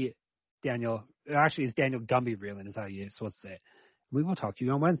Gumby Daniel. Actually, it's Daniel Gumby Vreeland is how you're supposed to say it. We will talk to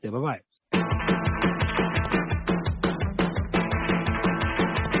you on Wednesday. Bye-bye.